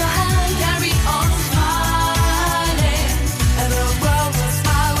in your hand. Carry on smiling, and the world will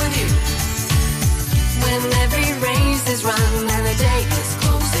smile with you. When every race is run and the day is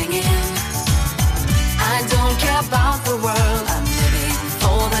closing in, I don't care about the world, I'm living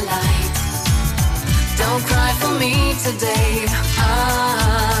for the light. Don't cry for me today.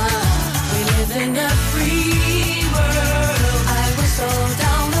 We live in a free world. I whistle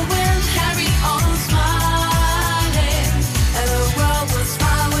down the wind, carry on smiling, and the world will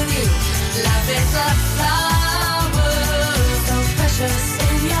smile with you. Life is a flower, so precious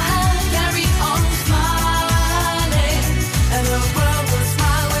in your hand. Carry on smiling, and the world will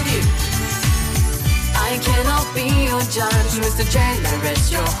smile with you. I cannot be your judge, Mr. Jailer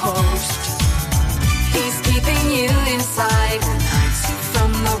is your host. He's keeping you inside and hides you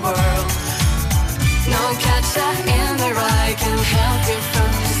from the world. No catcher in the rye can help you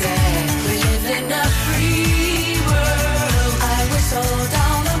from despair. We live in a free world. I whistle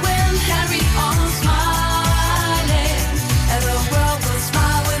down the wind, carry on smiling, and the world will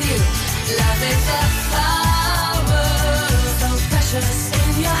smile with you. Love is a flower, so precious in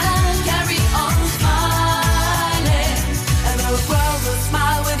your hand. Carry on smiling, and the world will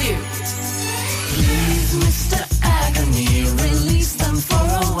smile with you. Please, Mr. Agony, release them for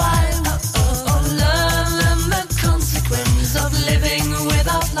a while. Love and the consequence of living with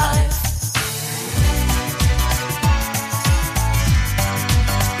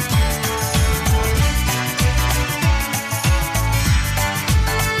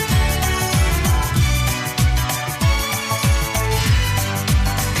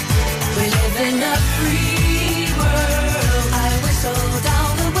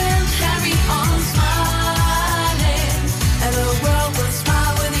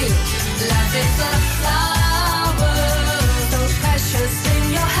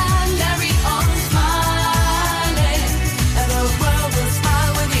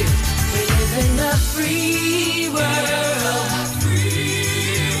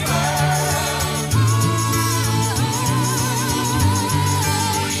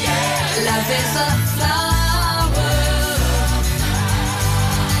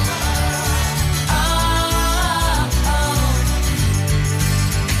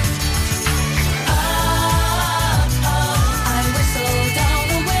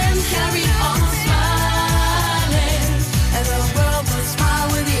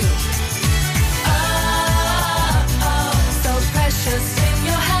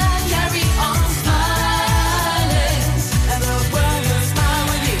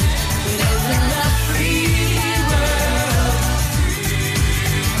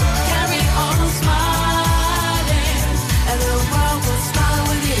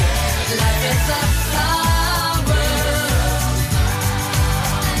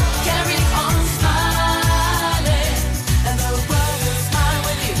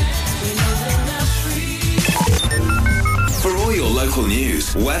local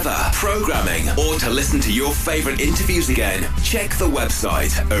news, weather, programming, or to listen to your favourite interviews again, check the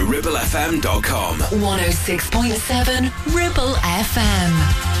website at ribblefm.com. 106.7 Ribble FM.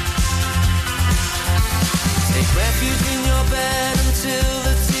 Take refuge in your bed until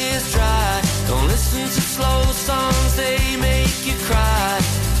the tears dry. Don't listen to slow songs, they make you cry.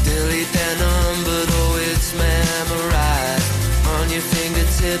 Delete their number, though it's memorized on your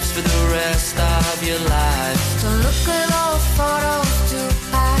fingertips for the rest of your life. Don't look at old photos to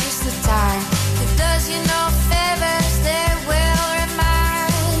pass the time. It does you no favors, they will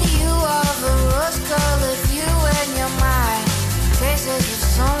remind you of a rose-colored view in your mind. Traces of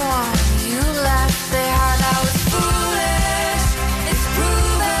someone you left behind. I was foolish, it's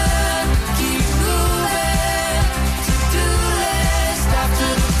proven. Keep moving, to-do list after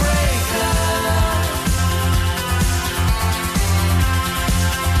the breakup.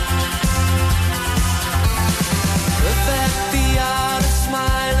 Perfect the art of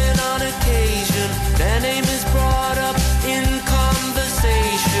smiling on occasion. Their name is brought up in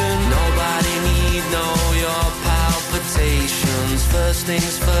conversation. Nobody need know your palpitations. First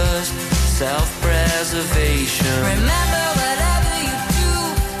things first, self-preservation. Remember, whatever you do,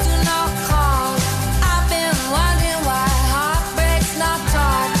 do not call. I've been wondering why heartbreak's not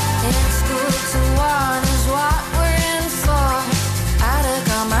taught in school. To warn is what we're in for. I'd have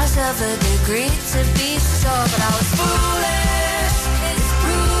got myself a degree to be sure, but I was foolish. It's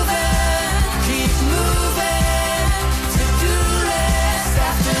proven. Keep moving. To-do list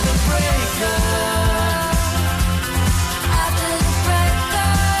after the breakup. After the breakup.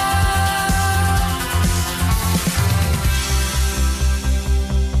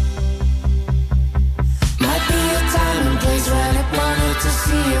 Might be a time and place when it wanted to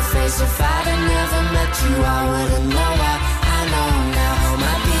see your face. If I'd have never met you, I wouldn't know why. I know now.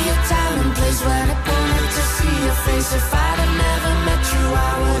 Might be a time and place when it wanted to see your face. If I'd have never met you,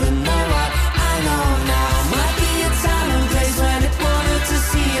 I wouldn't know why. I know now. Might be a time and place when it wanted to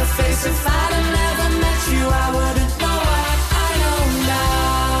see your face. If I'd have never met you, I wouldn't know why. I know now.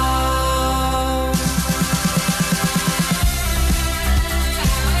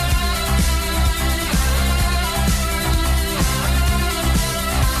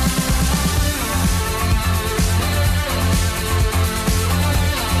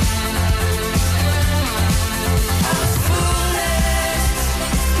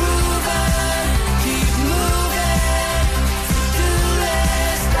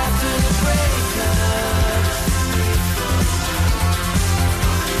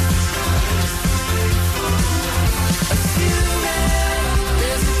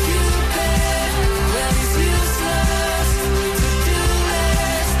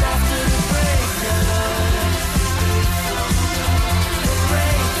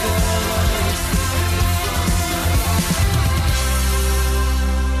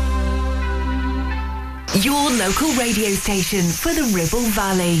 Your local radio station for the Ribble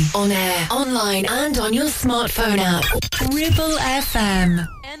Valley. On air, online and on your smartphone app. Ribble FM.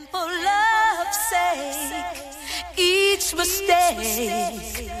 And for love's sake, each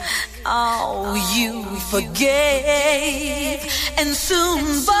mistake, oh, you forgave. And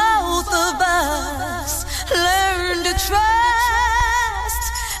soon both of us learn to trust,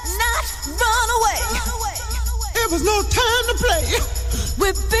 not run away. It was no time to play.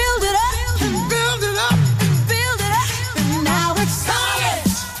 We build it up and build it up and build it up, and now it's solid,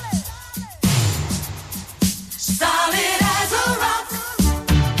 solid as a rock.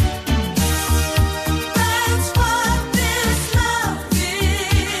 That's what this love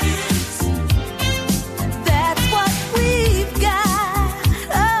is. That's what we've got.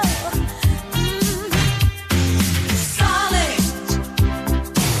 Oh, solid,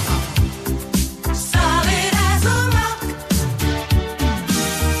 solid as a rock.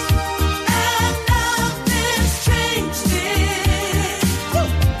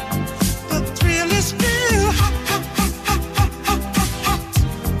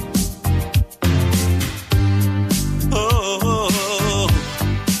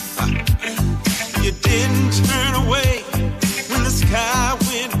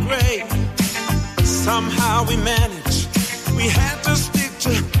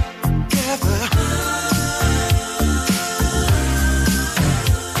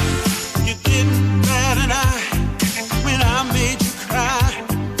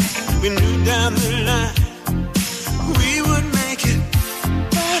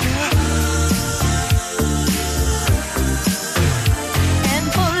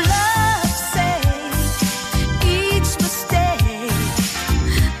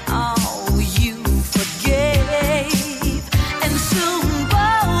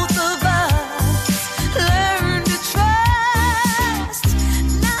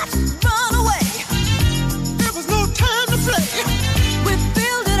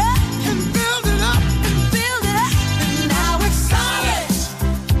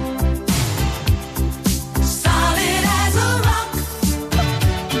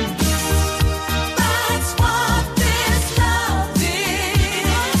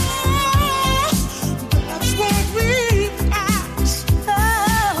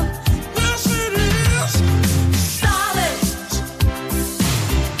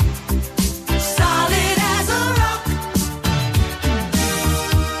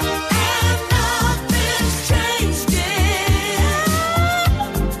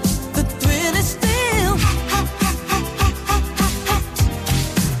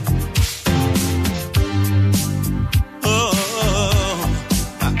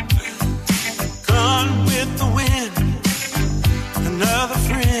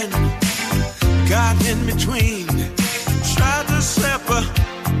 in between tried to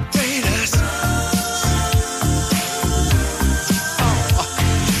separate us. Oh,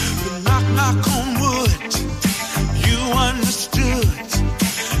 knock on wood, you understood.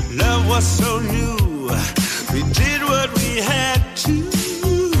 Love was so new, we did what we had to.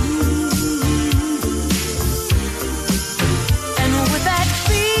 And with that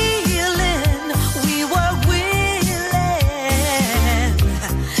feeling, we were willing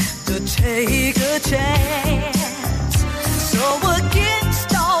to take a chance. So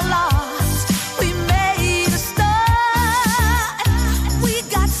against all odds, we made a start. We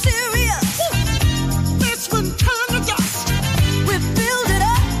got serious. This one turned to dust. We build it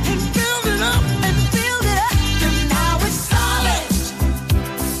up and build it up and build it up, and now it's solid.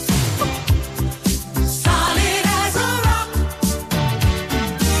 Solid as a rock.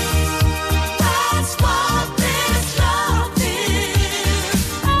 That's what this love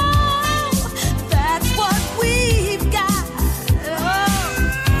is. Oh, that's what we've got. Oh,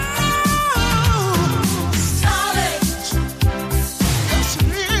 solid. Yes, it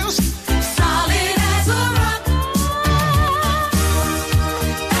is. Solid as a rock.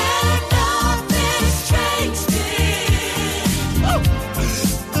 And nothing's changed it.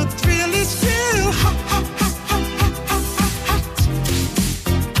 The thrill is still hot.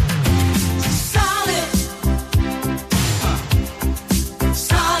 Solid.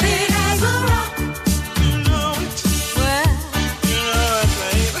 Solid as a rock. You know it. Well, You know it,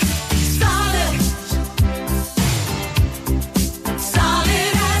 baby. solid.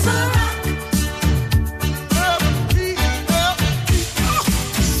 Solid as a rock.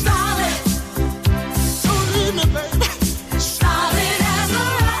 Solid. Don't leave me, baby. Solid as a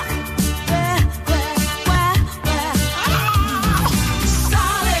rock.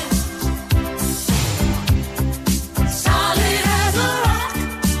 Solid. Solid as a rock.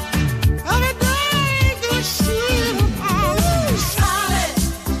 Everything is still Solid.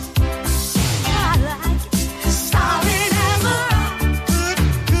 I like it. Solid as a rock.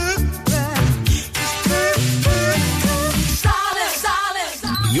 Solid.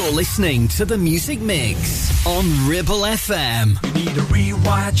 Solid. You're listening to the Music Mix on Ribble FM. You need a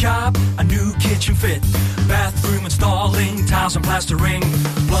rewire job, a new kitchen fit, bathroom installing, tiles and plastering,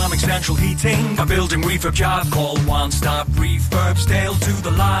 plumbing, central heating, a building refurb job. Call One Stop Refurbs, Dale to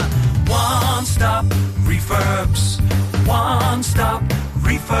the lot. One Stop Refurbs. One Stop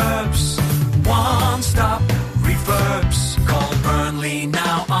Refurbs. One Stop Refurbs. Call Burnley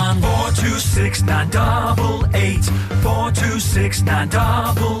now on 426-988.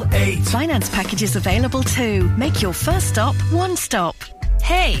 426-988. Finance packages available too. Make your first stop One Stop.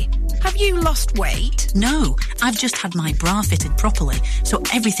 Hey, have you lost weight? No, I've just had my bra fitted properly, so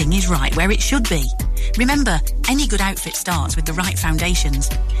everything is right where it should be. Remember, any good outfit starts with the right foundations.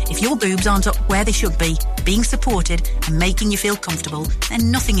 If your boobs aren't up where they should be, being supported and making you feel comfortable, then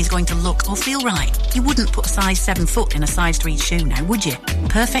nothing is going to look or feel right. You wouldn't put a size 7 foot in a size 3 shoe now, would you?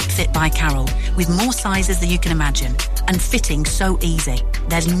 Perfect Fit by Carol, with more sizes than you can imagine, and fitting so easy.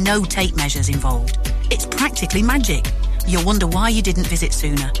 There's no tape measures involved. It's practically magic. You'll wonder why you didn't visit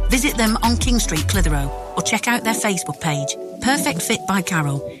sooner. Visit them on King Street, Clitheroe, or check out their Facebook page. Perfect Fit by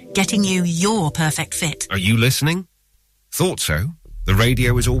Carol, getting you your perfect fit. Are you listening? Thought so. The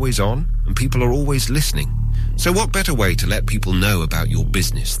radio is always on, and people are always listening. So what better way to let people know about your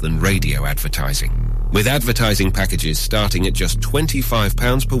business than radio advertising? With advertising packages starting at just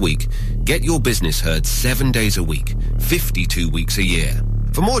 £25 per week, get your business heard 7 days a week, 52 weeks a year.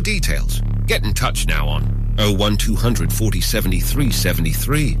 For more details, get in touch now on 01200 40 73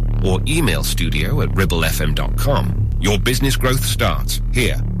 73 or email studio@ribblefm.com. Your business growth starts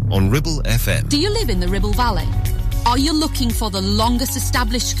here on Ribble FM. Do you live in the Ribble Valley? Are you looking for the longest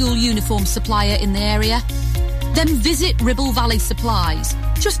established school uniform supplier in the area? Then visit Ribble Valley Supplies,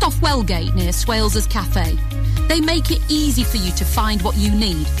 just off Wellgate near Swales's Cafe. They make it easy for you to find what you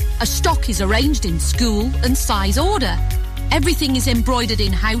need, as stock is arranged in school and size order. Everything is embroidered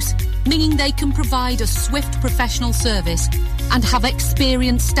in-house, meaning they can provide a swift professional service and have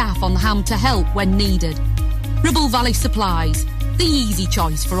experienced staff on hand to help when needed. Ribble Valley Supplies, the easy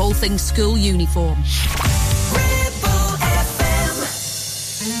choice for all things school uniform.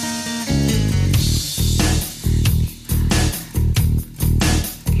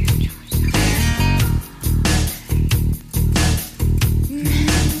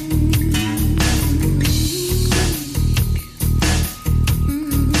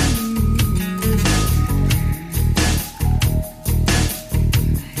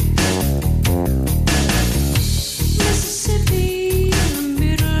 Mississippi, in the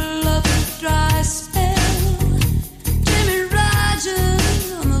middle of a dry spell.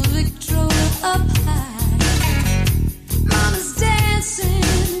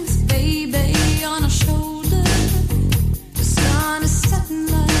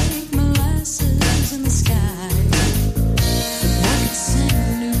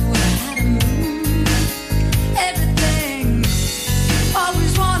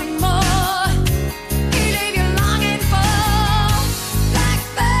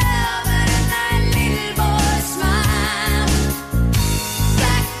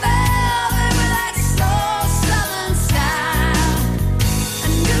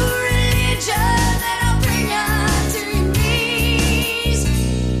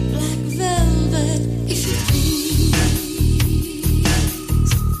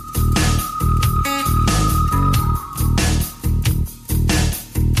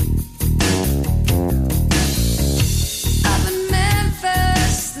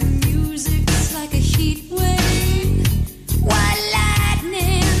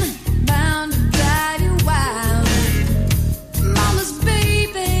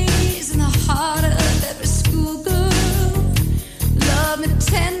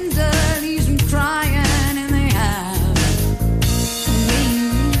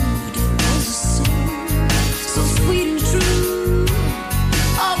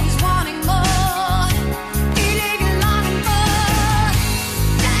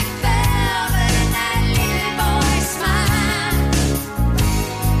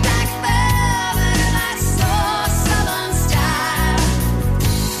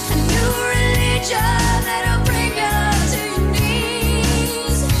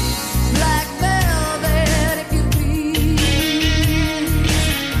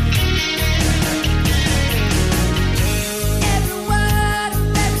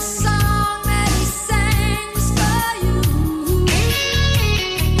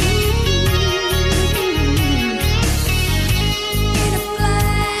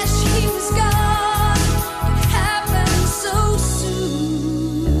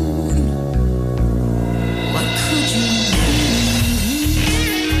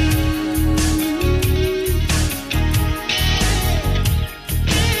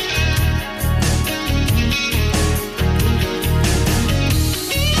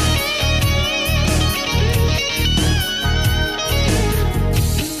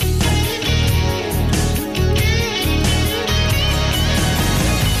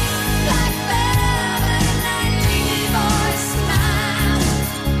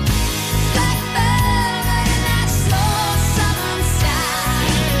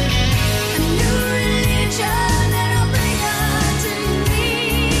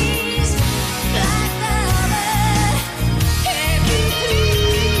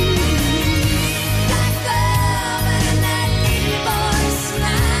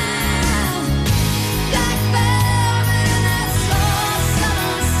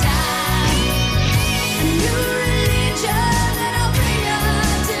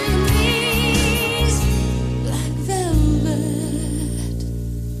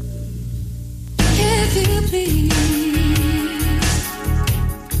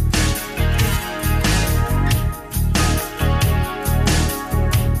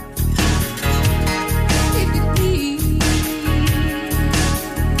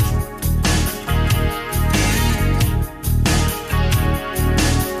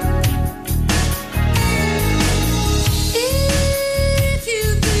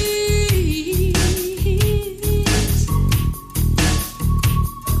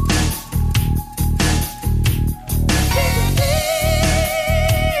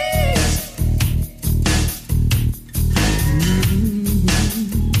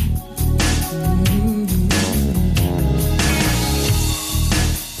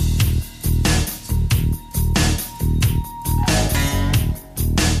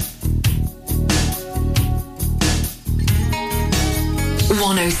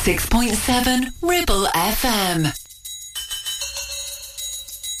 106.7 Ribble FM.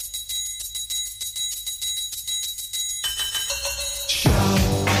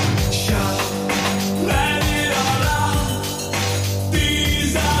 Let it all out.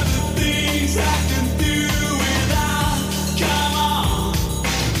 These are the things I can do without. Come on,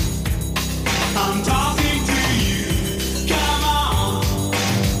 I'm talking to you. Come on,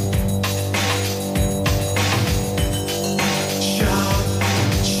 shout,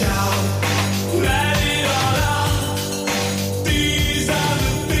 shout. Let it all out.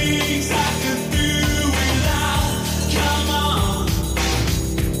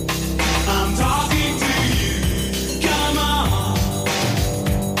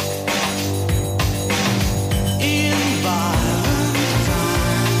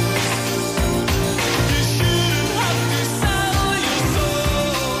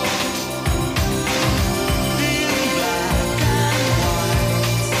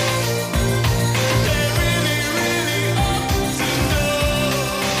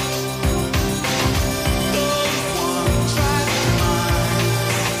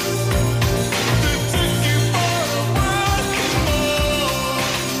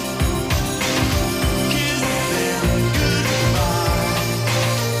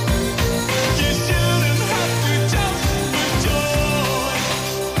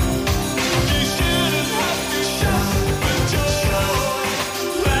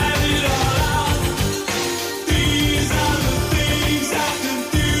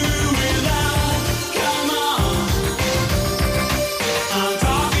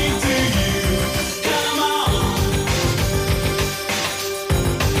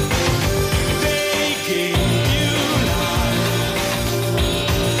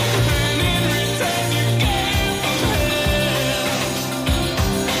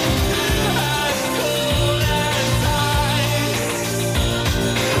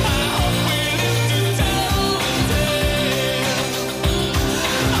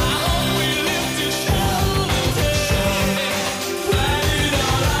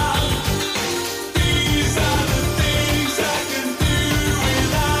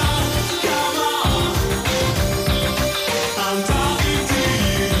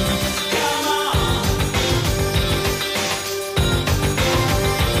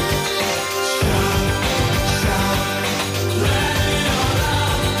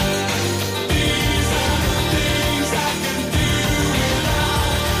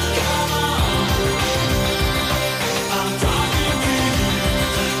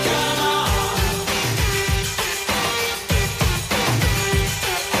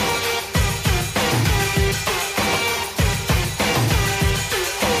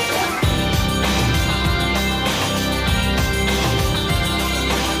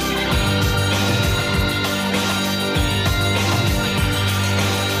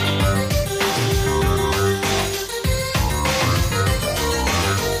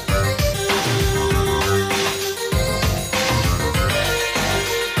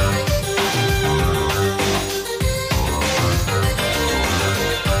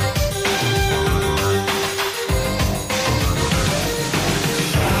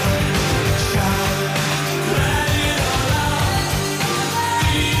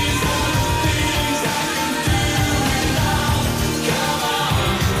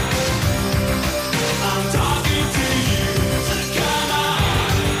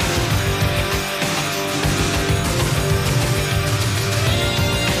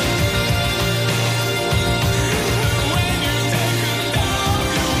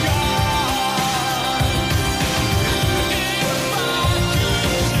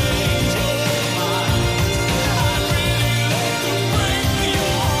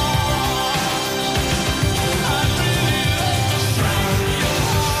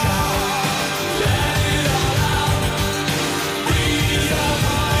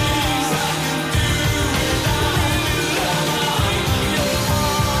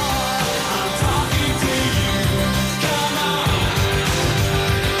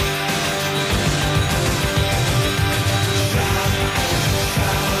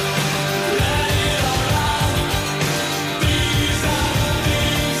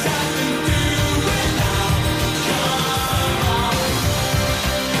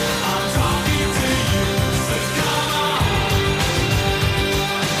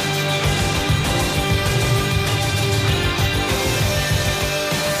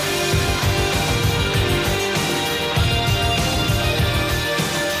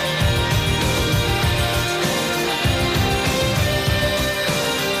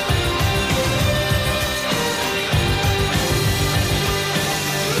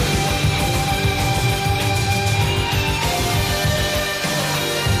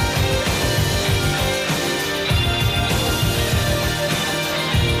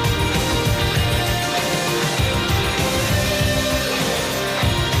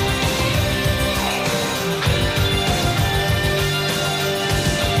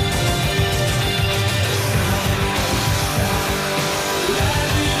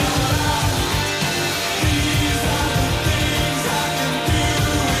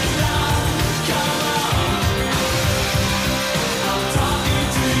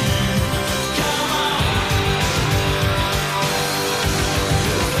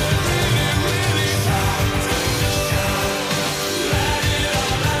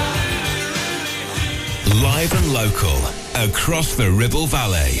 Live and local, across the Ribble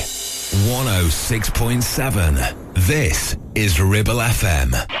Valley. 106.7. This is Ribble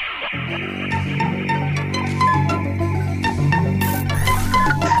FM.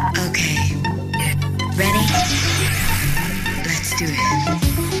 Okay. Ready? Let's do it.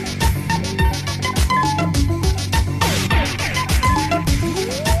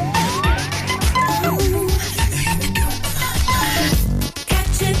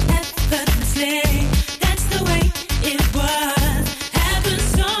 Catch it effortlessly. That's the way it was. Happened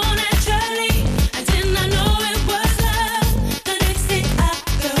so naturally. I did not know it was love. The next thing I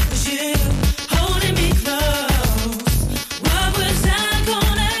felt was you holding me close. What was I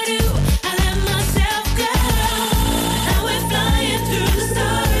gonna do? I let myself go. Now we're flying through the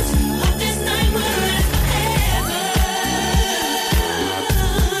stars. Hope this night will last forever.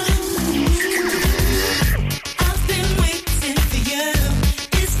 I've been waiting for you.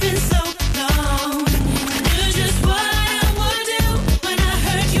 It's been so long. I knew just what I would do when I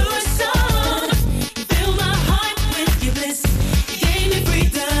heard your song. You filled my heart with your bliss. You gave me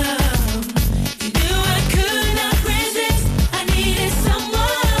freedom. You knew I could not resist. I needed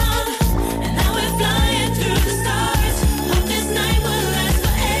someone. And now we're flying through the stars. Hope this night will last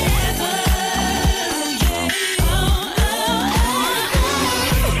forever. Yeah.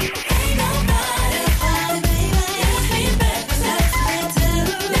 Ain't nobody but baby. Makes me better, makes me too.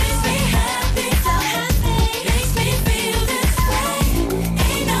 Makes me happy, so happy. Makes me feel this way.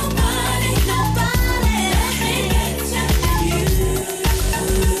 Ain't nobody, nobody makes me better than you.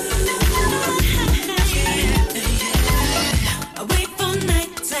 I wait for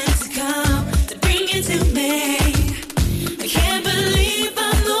nighttime to come to bring you to me. I can't believe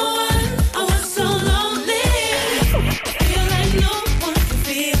I'm the one. I was so lonely. I feel like no one can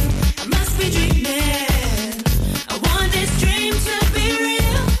feel. I must be dreaming. I want this dream to be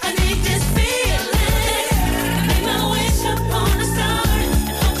real. I need this feeling. I make my wish upon a star and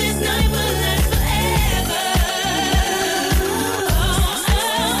hope this night will last forever.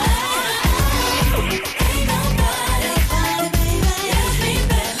 Ain't nobody but baby. Makes me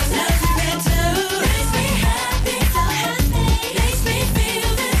better, makes me too. Makes me happy, so happy. Makes me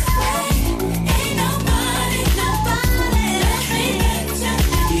feel this way. Ain't nobody, nobody makes me better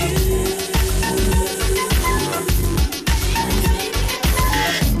than you.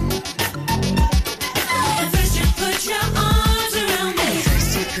 First you put your arms around me.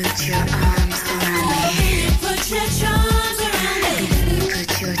 First you put your arms around me. Then you put your charms around me. Then you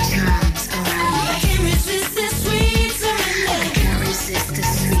put your charms around me. I can't resist this sweet surrender. I can't resist the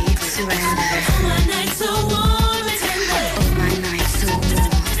sweet surrender. All my nights so warm and tender. All my nights so warm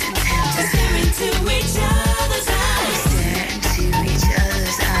and tender. Stare into each other's eyes. Stare into each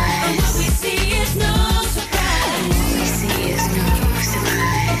other's And what eyes. we see is no surprise. What we see is no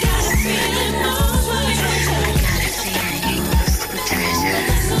surprise. Got a feeling most for treasure. I got a feeling most for treasure.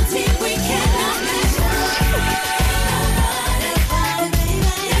 So deep we cannot measure.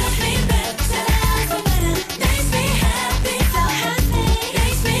 Makes me better, makes me happy, so happy.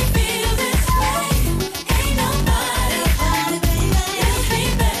 Makes me feel this way. Ain't nobody but baby. Makes me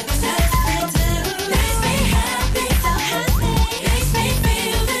better, makes me happy, so happy. Makes me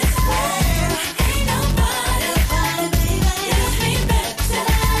feel this way. Ain't nobody but baby. Makes me better,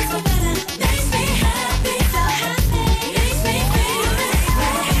 makes me happy, so happy. Makes me feel this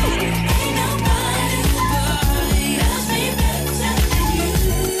way. Ain't nobody makes me better than you.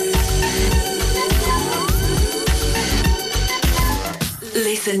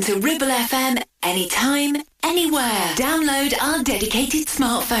 Listen to Ribble FM anytime, anywhere. Download our dedicated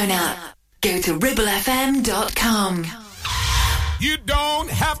smartphone app. Go to ribblefm.com. You don't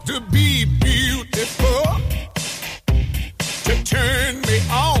have to be beautiful to turn me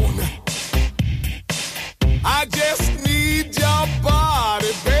on. I just need your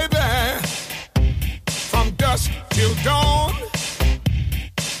body, baby, from dusk till dawn.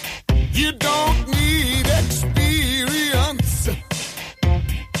 You don't need experience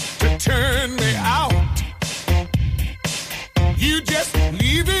to turn me out. You just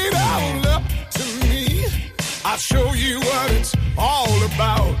leave it all up to me. I'll show you what it's all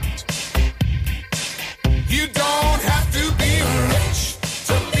about. You don't have to be rich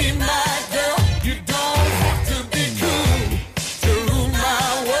to be my girl. You don't have to be cool to rule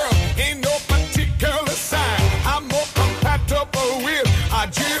my world. Ain't no particular sign I'm more compatible with. I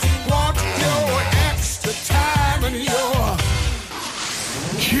just want your extra time and your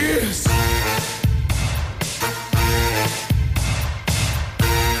kiss.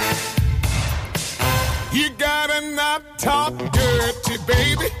 You gotta not talk dirty,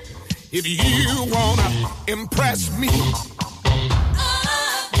 baby, if you wanna impress me.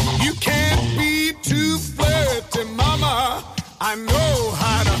 You can't be too I know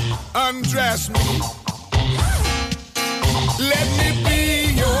how to undress me. Let me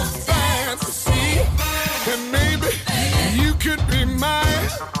be your fantasy, and maybe you could be mine.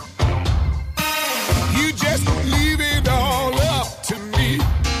 You just leave it all up to me.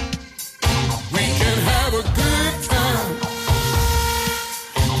 We can have a good time.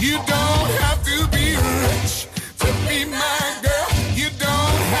 You don't have to be rich to be my girl. You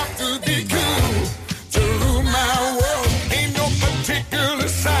don't have to be cool to rule my world. Ain't no particular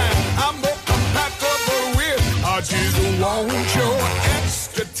sign I'm more compatible with. I just want your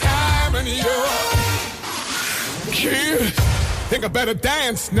extra time and your kid. Think I better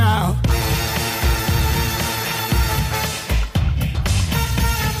dance now.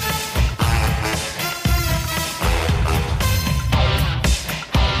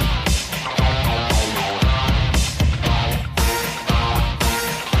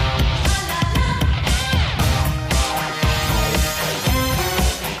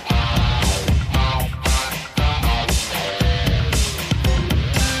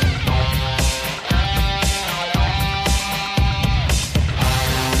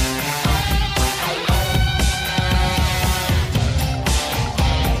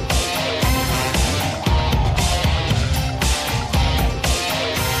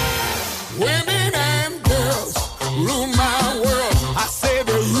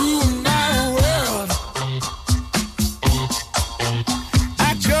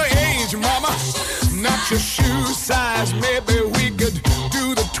 Your shoe size, maybe we could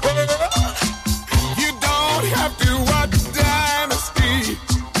do the twirl. You don't have to watch Dynasty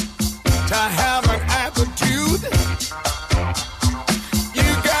to have an attitude. You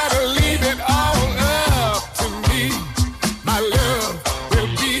gotta leave it all up to me. My love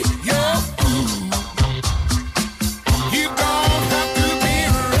will be your food. You don't have to be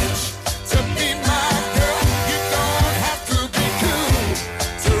rich to be my girl. You don't have to be cool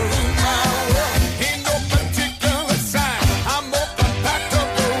to rule my world. Ain't no particular sign I'm more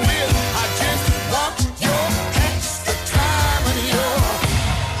compatible with. I just want your extra time and your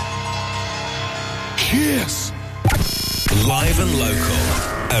kiss. Live and local,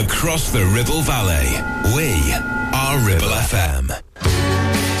 across the Ribble Valley, we are Ribble FM.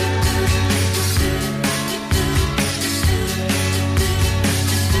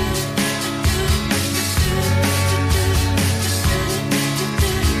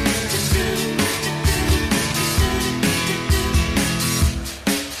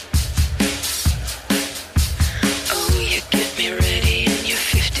 Oh, you get me ready in your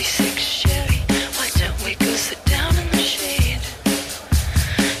 56 Chevy. Why don't we go sit down in the shade?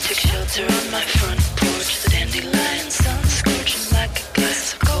 Take shelter on my front porch. The dandelion sun scorching like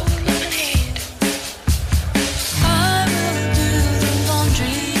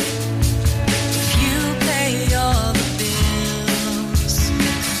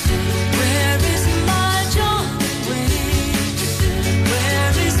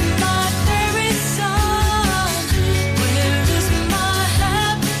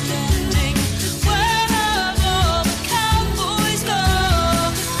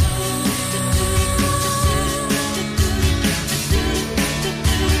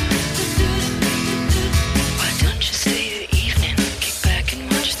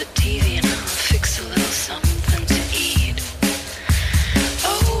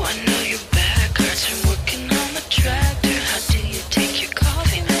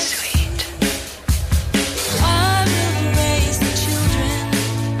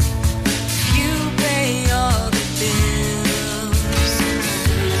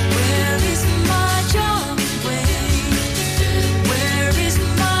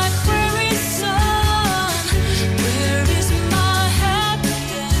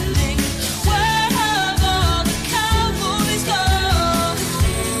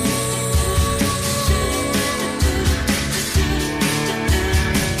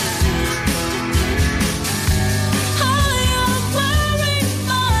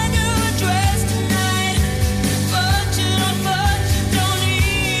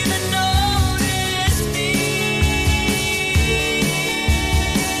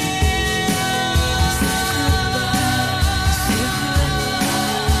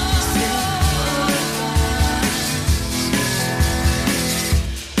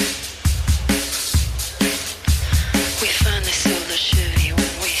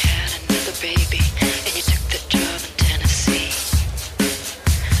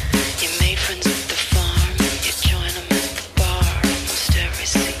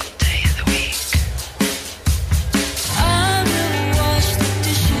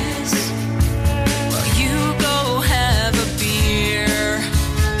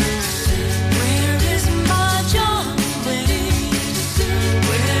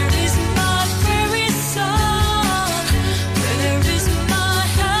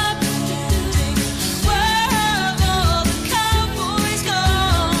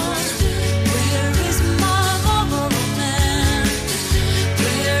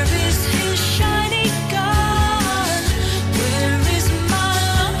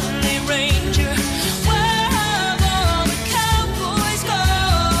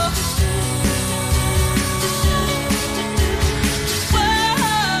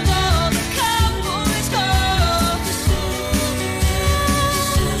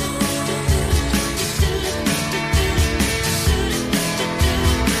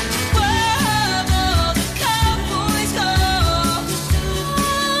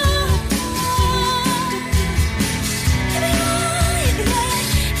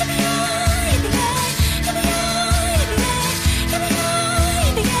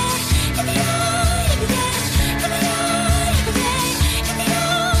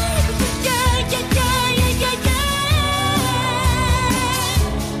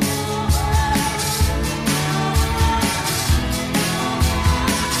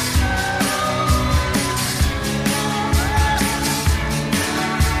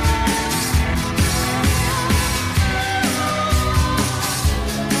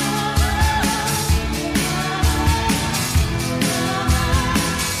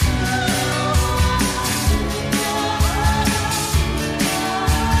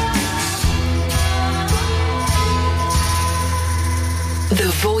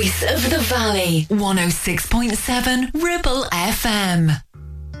of the Valley. 106.7 Ribble FM.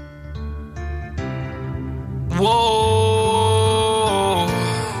 Whoa.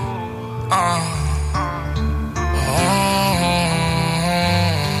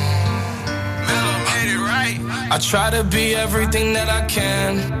 I try to be everything that I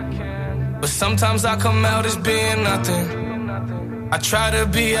can, but sometimes I come out as being nothing. I try to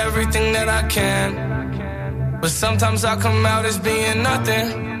be everything that I can, but sometimes I come out as being nothing.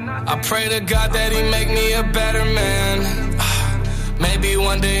 I pray to God that he make me a better man. Maybe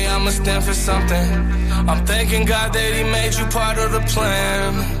one day I'ma stand for something. I'm thanking God that he made you part of the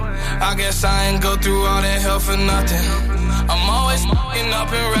plan. I guess I ain't go through all that hell for nothing. I'm always f***ing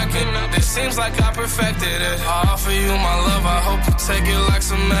up and wrecking. It seems like I perfected it. I offer you my love, I hope you take it like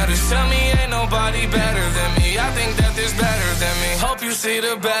some medicine. Tell me ain't nobody better than me. I think that there's better than me. Hope you see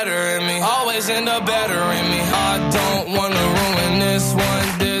the better in me. Always end up better in me. I don't wanna ruin this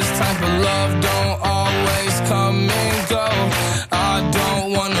one. This type of love don't always come and go. I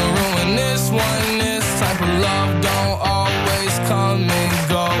don't wanna ruin this one. This type of love don't always come and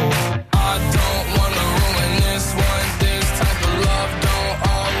go. I don't wanna ruin this one. This type of love don't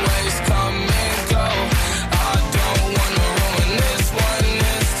always come and go. I don't wanna ruin this one.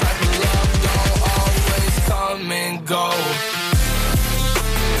 This type of love don't always come and go.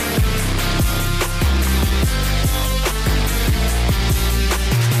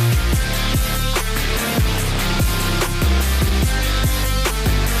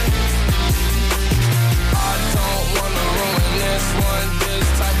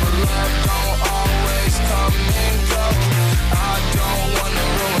 Love don't always come and go. I don't wanna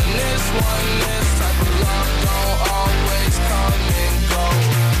ruin this one. This type of love don't always come and go.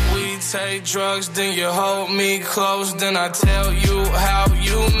 We take drugs, then you hold me close. Then I tell you how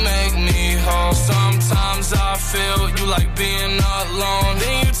you make me whole. Sometimes I feel you like being alone.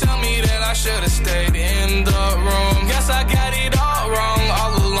 Then you tell me that I should've stayed in the room. Guess I got it all wrong,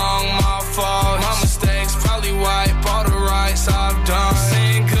 all along my fault. My mistakes probably wipe all the rights I've done.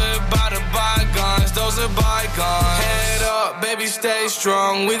 Saying goodbye to bygones, those are bygones. Head up, baby, stay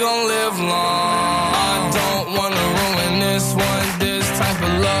strong, we gon' live long. I don't wanna ruin this one. This type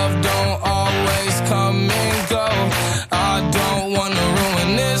of love don't always come and go. I don't wanna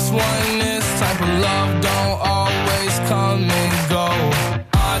ruin this one. This type of love don't always come and go.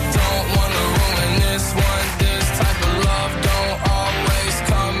 I don't wanna ruin this one. This type of love don't always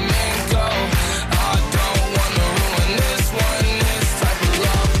come and go. I don't wanna ruin this one. This type of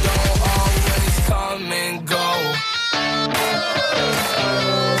love don't always come and go.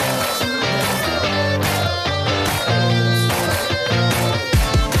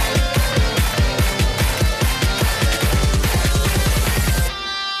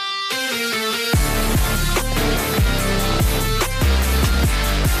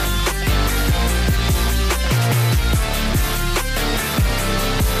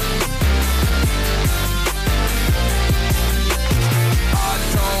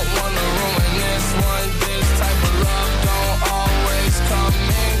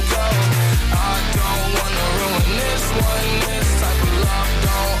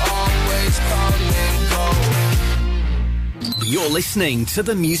 You're listening to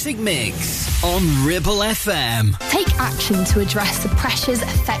the Music Mix on Ribble FM. Take action to address the pressures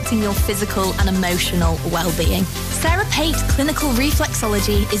affecting your physical and emotional well-being. Sarah Pate Clinical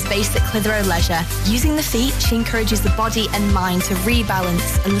Reflexology is based at Clitheroe Leisure. Using the feet, she encourages the body and mind to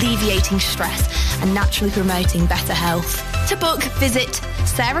rebalance, alleviating stress and naturally promoting better health. To book, visit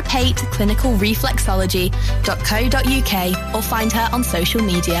sarahpateclinicalreflexology.co.uk or find her on social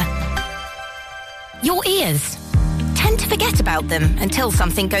media. Your ears. Tend to forget about them until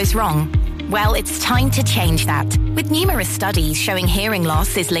something goes wrong. Well, it's time to change that. With numerous studies showing hearing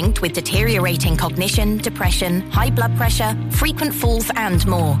loss is linked with deteriorating cognition, depression, high blood pressure, frequent falls and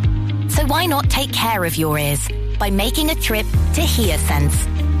more. So why not take care of your ears by making a trip to HearSense?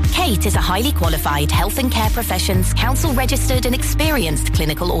 Kate is a highly qualified health and care professions, council registered and experienced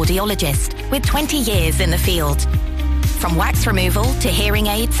clinical audiologist with 20 years in the field. From wax removal to hearing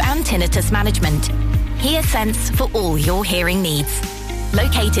aids and tinnitus management, HearSense for all your hearing needs.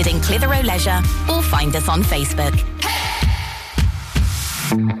 Located in Clitheroe Leisure or find us on Facebook.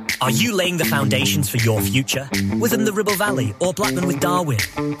 Are you laying the foundations for your future? Within the Ribble Valley or Blackburn with Darwin?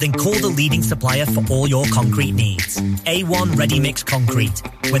 Then call the leading supplier for all your concrete needs. A1 Ready Mix Concrete.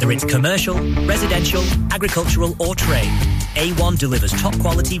 Whether it's commercial, residential, agricultural or trade, A1 delivers top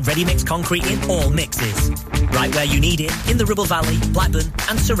quality ready mix concrete in all mixes. Right where you need it in the Ribble Valley, Blackburn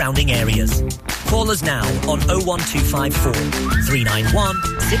and surrounding areas. Call us now on 01254 391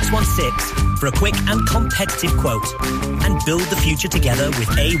 616 for a quick and competitive quote and build the future together with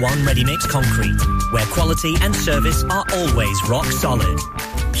A1 Ready Mix Concrete, where quality and service are always rock solid.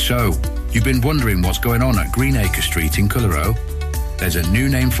 So, you've been wondering what's going on at Greenacre Street in Clitheroe? There's a new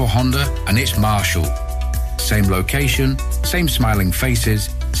name for Honda and it's Marshall. Same location, same smiling faces,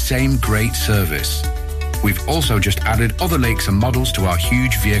 same great service. We've also just added other lakes and models to our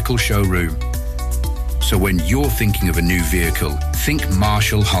huge vehicle showroom. So when you're thinking of a new vehicle, think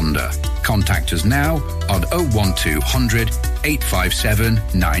Marshall Honda. Contact us now on 01200 857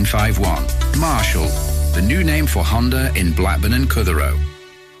 951. Marshall, the new name for Honda in Blackburn and Clitheroe.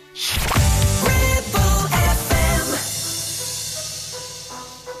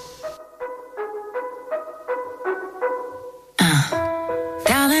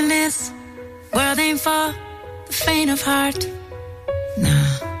 Darling, this world ain't for the faint of heart.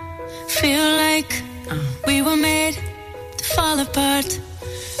 Nah, feel like we were made to fall apart.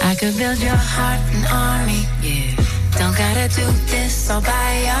 I could build your heart an army, yeah. Don't gotta do this all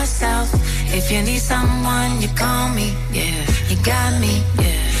by yourself. If you need someone, you call me, yeah. You got me,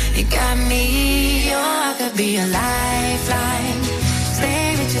 yeah. You got me, oh, I could be a lifeline.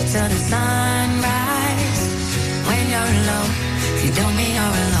 Stay with you till the sunrise. When you're alone, you don't mean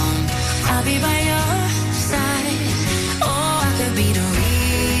you're alone. I'll be by your side. Oh, I could be the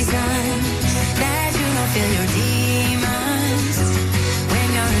reason that you don't feel your demons. When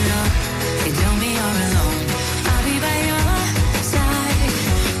you're alone, you don't mean you're alone. I'll be by your side.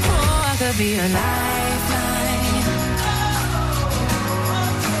 Oh, I could be a lifeline.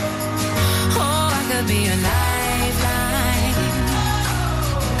 Oh, I could be a lifeline.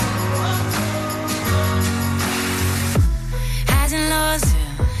 Highs and lows,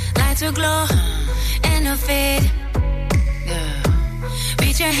 lights will glow and they'll fade.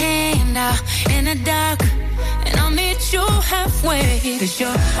 Reach your hand out in the dark and I'll meet you halfway. 'Cause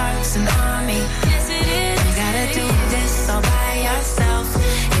your heart's an army. Yes, it is. You gotta do this all by yourself.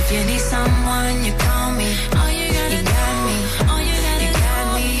 If you need someone, you call me. All you gotta you got me. All you gotta you got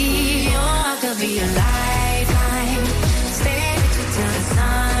me. Oh, I could be a lifeline. Stay with you till the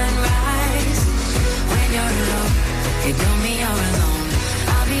sunrise. When you're alone, you don't mean you're alone.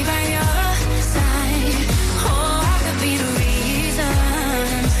 I'll be by your side. Oh, I could be the reason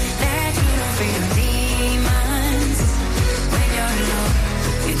that you don't feel demons. When you're alone,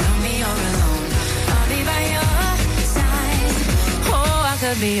 you don't mean you're alone. I'll be by your side. Oh, I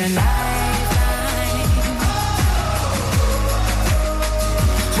could be a lifeline.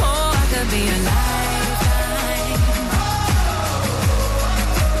 Oh, I could be a lifeline.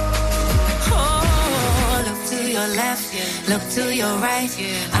 Oh, look to your left, look to your right.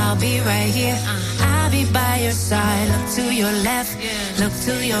 I'll be right here. I'll be by your side. Look to your left, look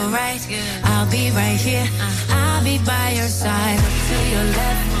to your right. I'll be right here. I'll be by your side. Look to your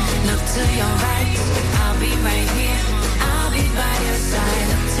left, look to your right. I'll be right here. I'll be by your side.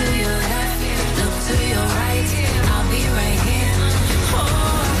 Look to your left, look to your right. I'll be right here. Oh,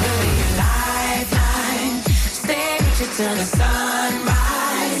 I'll be your lifeline. Stay with you till the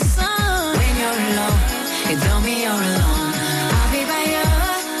sunrise. When you're alone, you don't mean you're alone. I'll be by your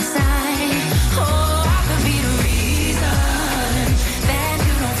side. Oh, I could be the reason that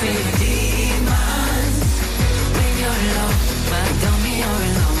you don't feel your demons. When you're alone, but don't mean you're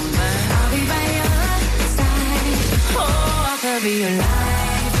alone. But I'll be by your side. Oh, I could be your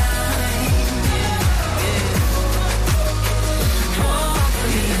lifeline. Oh, I could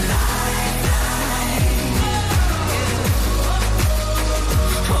be your lifeline.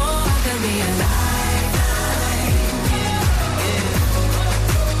 Oh, I could be your lifeline.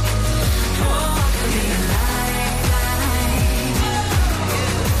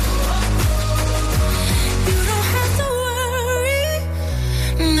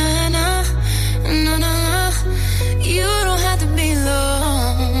 You don't have to be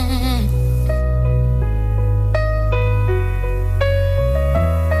alone.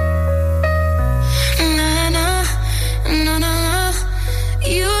 Nah, nah, nah, nah.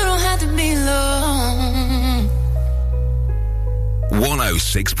 You don't have to be alone.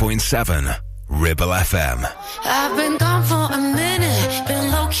 106.7 Ribble FM. I've been gone for a minute,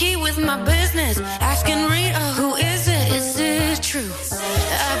 been low key with my business. Asking Rita, who is it? Is it true?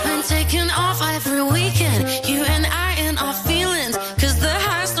 I've been taking off every weekend, you and I and our feelings, 'cause the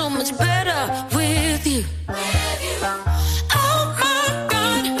high's so much better with you. Oh my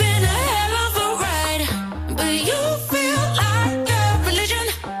God, been a hell of a ride, but you feel like a religion.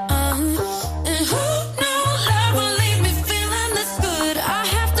 And who knew love would leave me feeling this good? I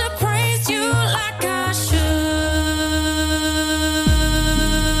have to praise you like I should.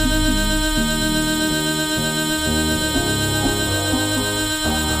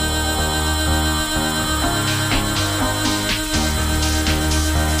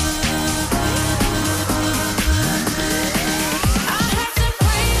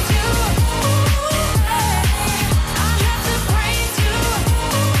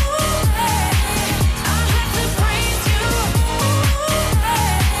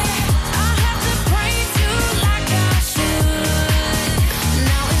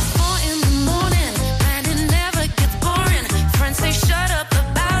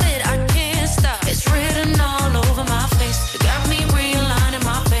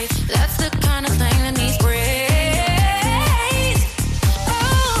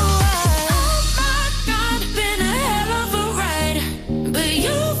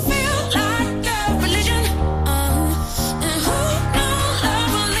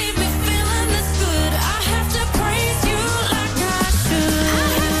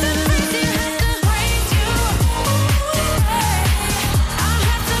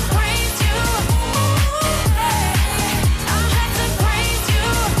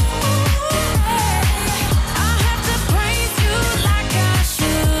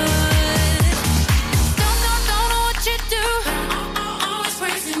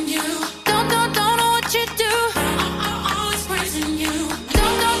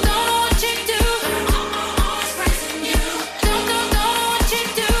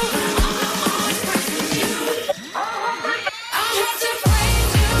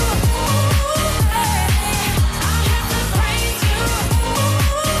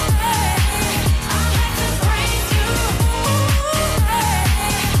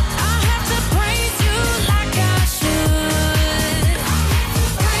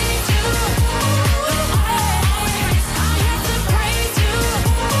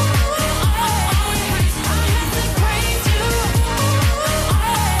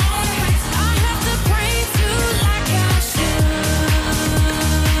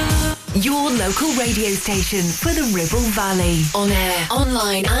 local radio station for the Ribble Valley. On air,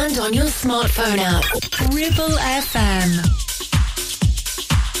 online and on your smartphone app. Ribble FM.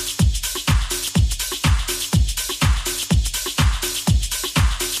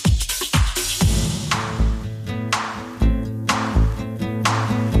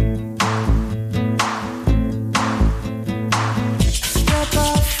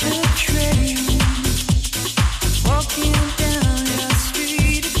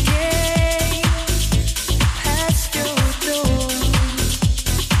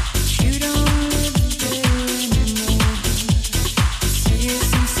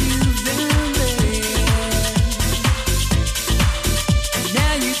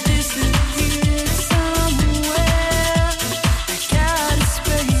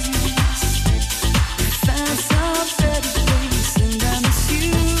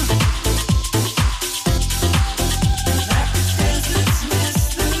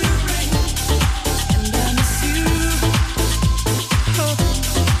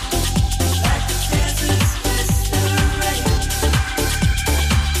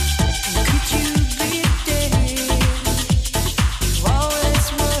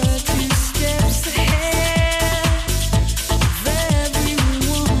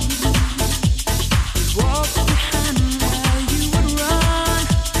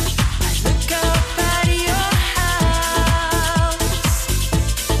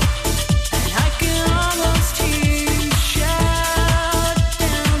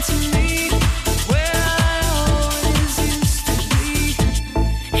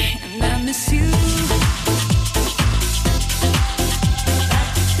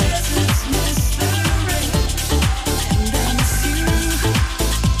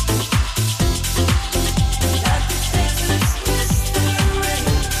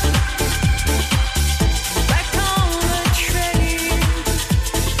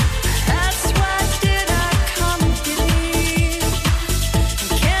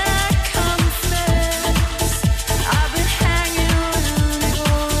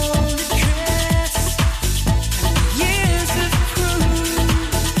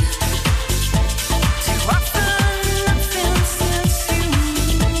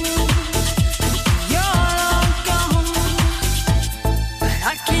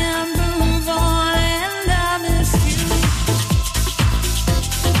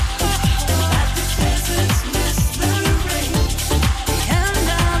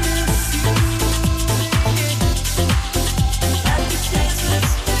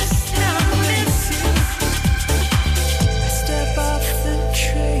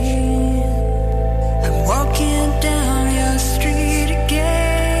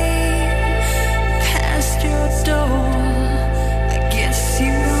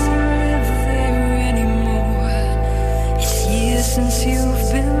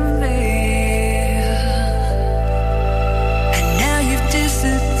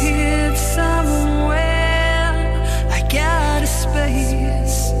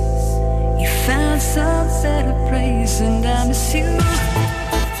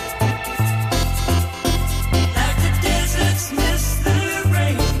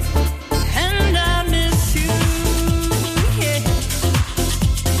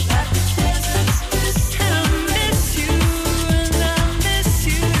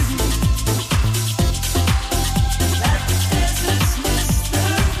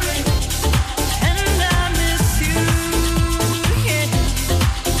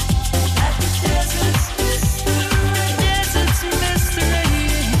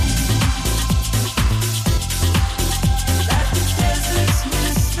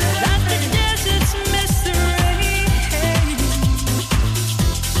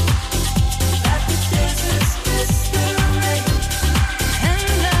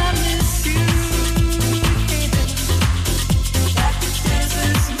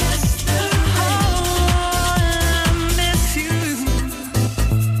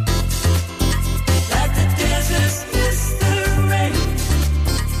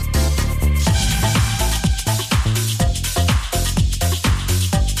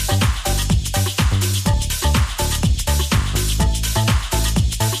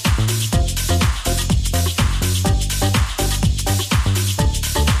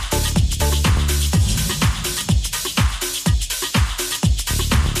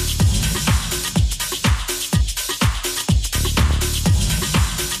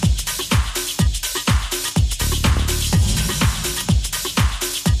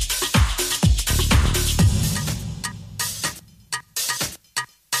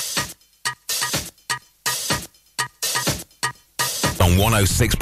 On 106.